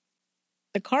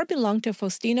 The car belonged to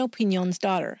Faustino Piñon's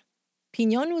daughter.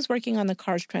 Piñon was working on the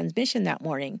car's transmission that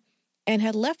morning and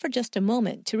had left for just a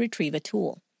moment to retrieve a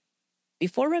tool.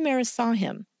 Before Ramirez saw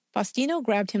him, Faustino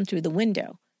grabbed him through the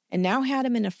window and now had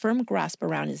him in a firm grasp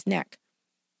around his neck.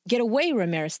 "Get away,"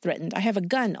 Ramirez threatened. "I have a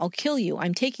gun. I'll kill you.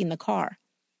 I'm taking the car."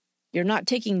 "You're not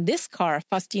taking this car,"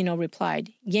 Faustino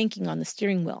replied, yanking on the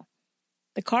steering wheel.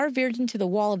 The car veered into the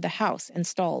wall of the house and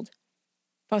stalled.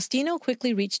 Faustino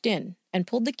quickly reached in and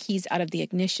pulled the keys out of the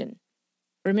ignition.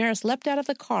 Ramirez leapt out of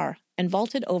the car and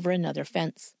vaulted over another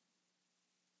fence.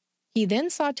 He then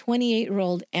saw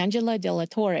 28-year-old Angela De La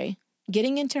Torre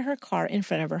getting into her car in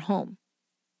front of her home.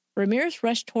 Ramirez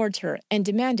rushed towards her and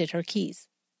demanded her keys.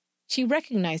 She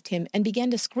recognized him and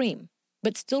began to scream,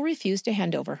 but still refused to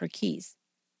hand over her keys.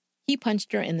 He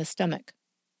punched her in the stomach.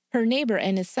 Her neighbor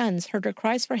and his sons heard her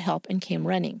cries for help and came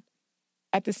running.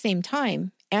 At the same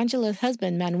time, Angela's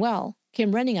husband, Manuel,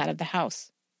 came running out of the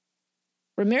house.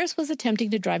 Ramirez was attempting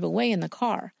to drive away in the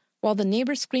car, while the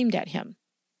neighbors screamed at him.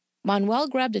 Manuel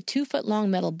grabbed a 2-foot-long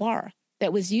metal bar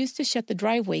that was used to shut the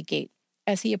driveway gate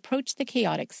as he approached the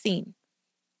chaotic scene.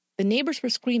 The neighbors were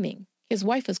screaming, his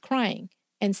wife was crying,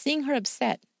 and seeing her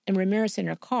upset and Ramirez in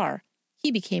her car,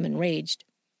 he became enraged.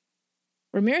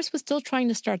 Ramirez was still trying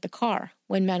to start the car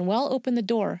when Manuel opened the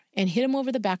door and hit him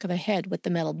over the back of the head with the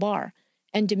metal bar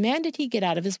and demanded he get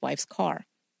out of his wife's car.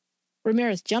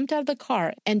 Ramirez jumped out of the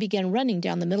car and began running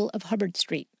down the middle of Hubbard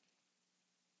Street.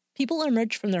 People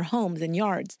emerged from their homes and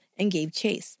yards and gave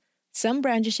chase, some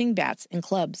brandishing bats and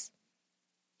clubs.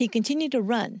 He continued to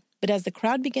run, but as the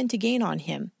crowd began to gain on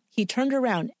him, he turned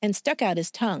around and stuck out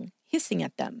his tongue, hissing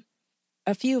at them.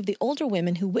 A few of the older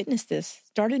women who witnessed this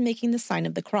started making the sign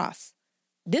of the cross.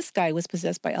 This guy was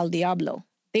possessed by El Diablo.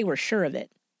 They were sure of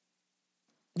it.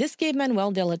 This gave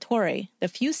Manuel De La Torre the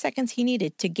few seconds he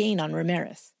needed to gain on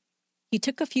Ramirez. He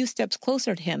took a few steps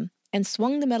closer to him and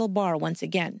swung the metal bar once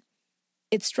again.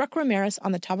 It struck Ramirez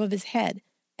on the top of his head,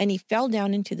 and he fell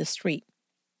down into the street.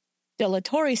 Della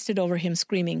Torre stood over him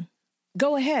screaming,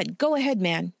 go ahead,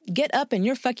 man. Get up and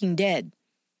you're fucking dead."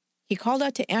 He called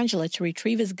out to Angela to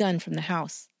retrieve his gun from the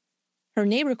house. Her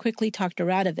neighbor quickly talked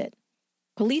her out of it.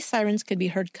 Police sirens could be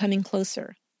heard coming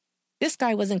closer. This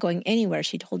guy wasn't going anywhere,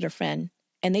 she told her friend,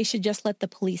 and they should just let the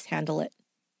police handle it.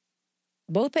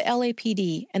 Both the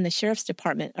LAPD and the Sheriff's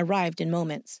Department arrived in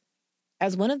moments.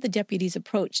 As one of the deputies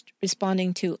approached,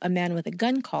 responding to a man with a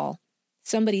gun call,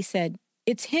 somebody said,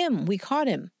 "It's him, we caught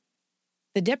him."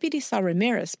 The deputy saw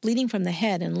Ramirez bleeding from the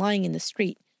head and lying in the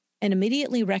street, and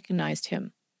immediately recognized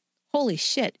him. "Holy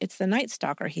shit, it's the Night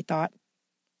Stalker," he thought.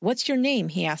 "What's your name?"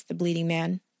 he asked the bleeding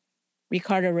man.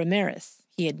 "Ricardo Ramirez,"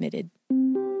 he admitted.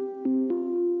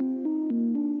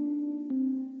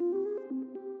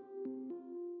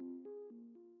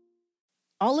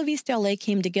 All of East LA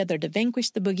came together to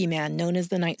vanquish the boogeyman known as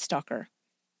the Night Stalker.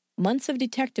 Months of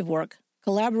detective work,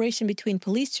 collaboration between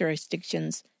police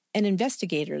jurisdictions, and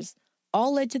investigators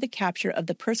all led to the capture of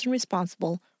the person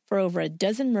responsible for over a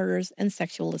dozen murders and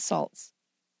sexual assaults.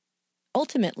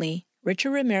 Ultimately,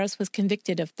 Richard Ramirez was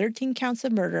convicted of 13 counts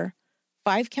of murder,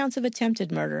 5 counts of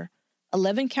attempted murder,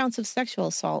 11 counts of sexual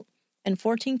assault, and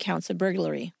 14 counts of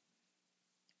burglary.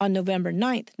 On November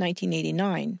 9,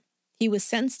 1989, he was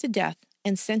sentenced to death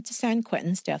and sent to San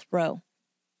Quentin's death row.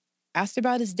 Asked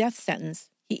about his death sentence,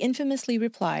 he infamously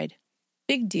replied,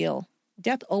 "Big deal.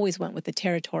 Death always went with the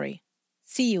territory.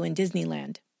 See you in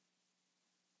Disneyland."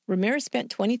 Ramirez spent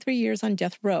 23 years on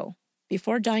death row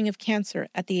before dying of cancer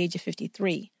at the age of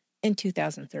 53 in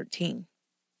 2013.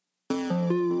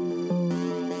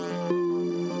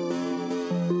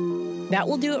 That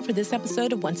will do it for this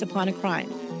episode of Once Upon a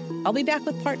Crime. I'll be back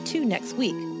with part 2 next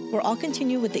week, where I'll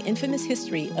continue with the infamous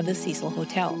history of the Cecil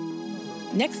Hotel.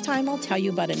 Next time, I'll tell you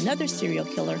about another serial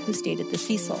killer who stayed at the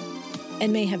Cecil,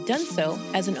 and may have done so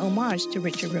as an homage to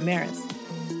Richard Ramirez.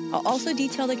 I'll also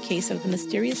detail the case of the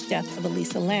mysterious death of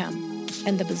Elisa Lam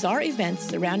and the bizarre events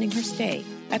surrounding her stay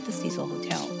at the Cecil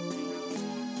Hotel.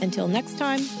 Until next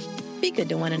time, be good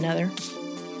to one another.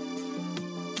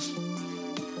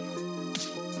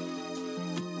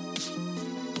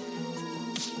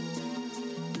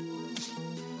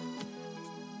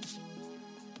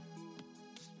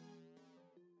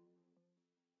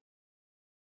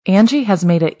 Angie has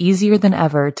made it easier than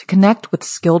ever to connect with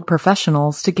skilled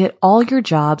professionals to get all your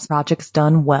jobs projects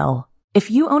done well. If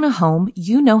you own a home,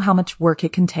 you know how much work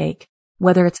it can take,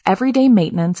 whether it's everyday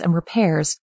maintenance and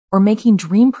repairs or making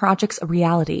dream projects a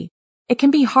reality. It can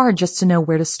be hard just to know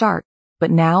where to start,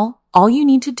 but now all you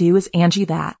need to do is Angie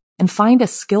that and find a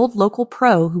skilled local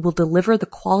pro who will deliver the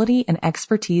quality and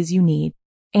expertise you need.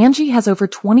 Angie has over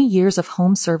 20 years of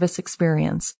home service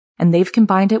experience, and they've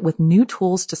combined it with new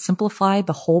tools to simplify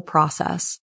the whole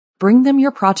process. Bring them your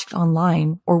project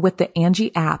online or with the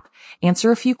Angie app,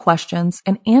 answer a few questions,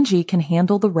 and Angie can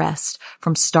handle the rest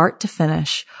from start to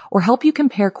finish, or help you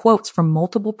compare quotes from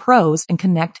multiple pros and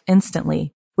connect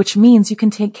instantly, which means you can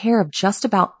take care of just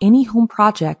about any home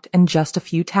project in just a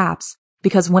few taps.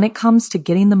 Because when it comes to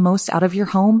getting the most out of your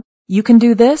home, you can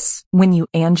do this when you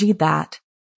Angie that.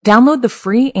 Download the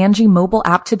free Angie mobile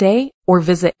app today or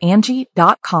visit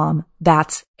Angie.com.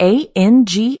 That's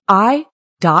ANGI.com.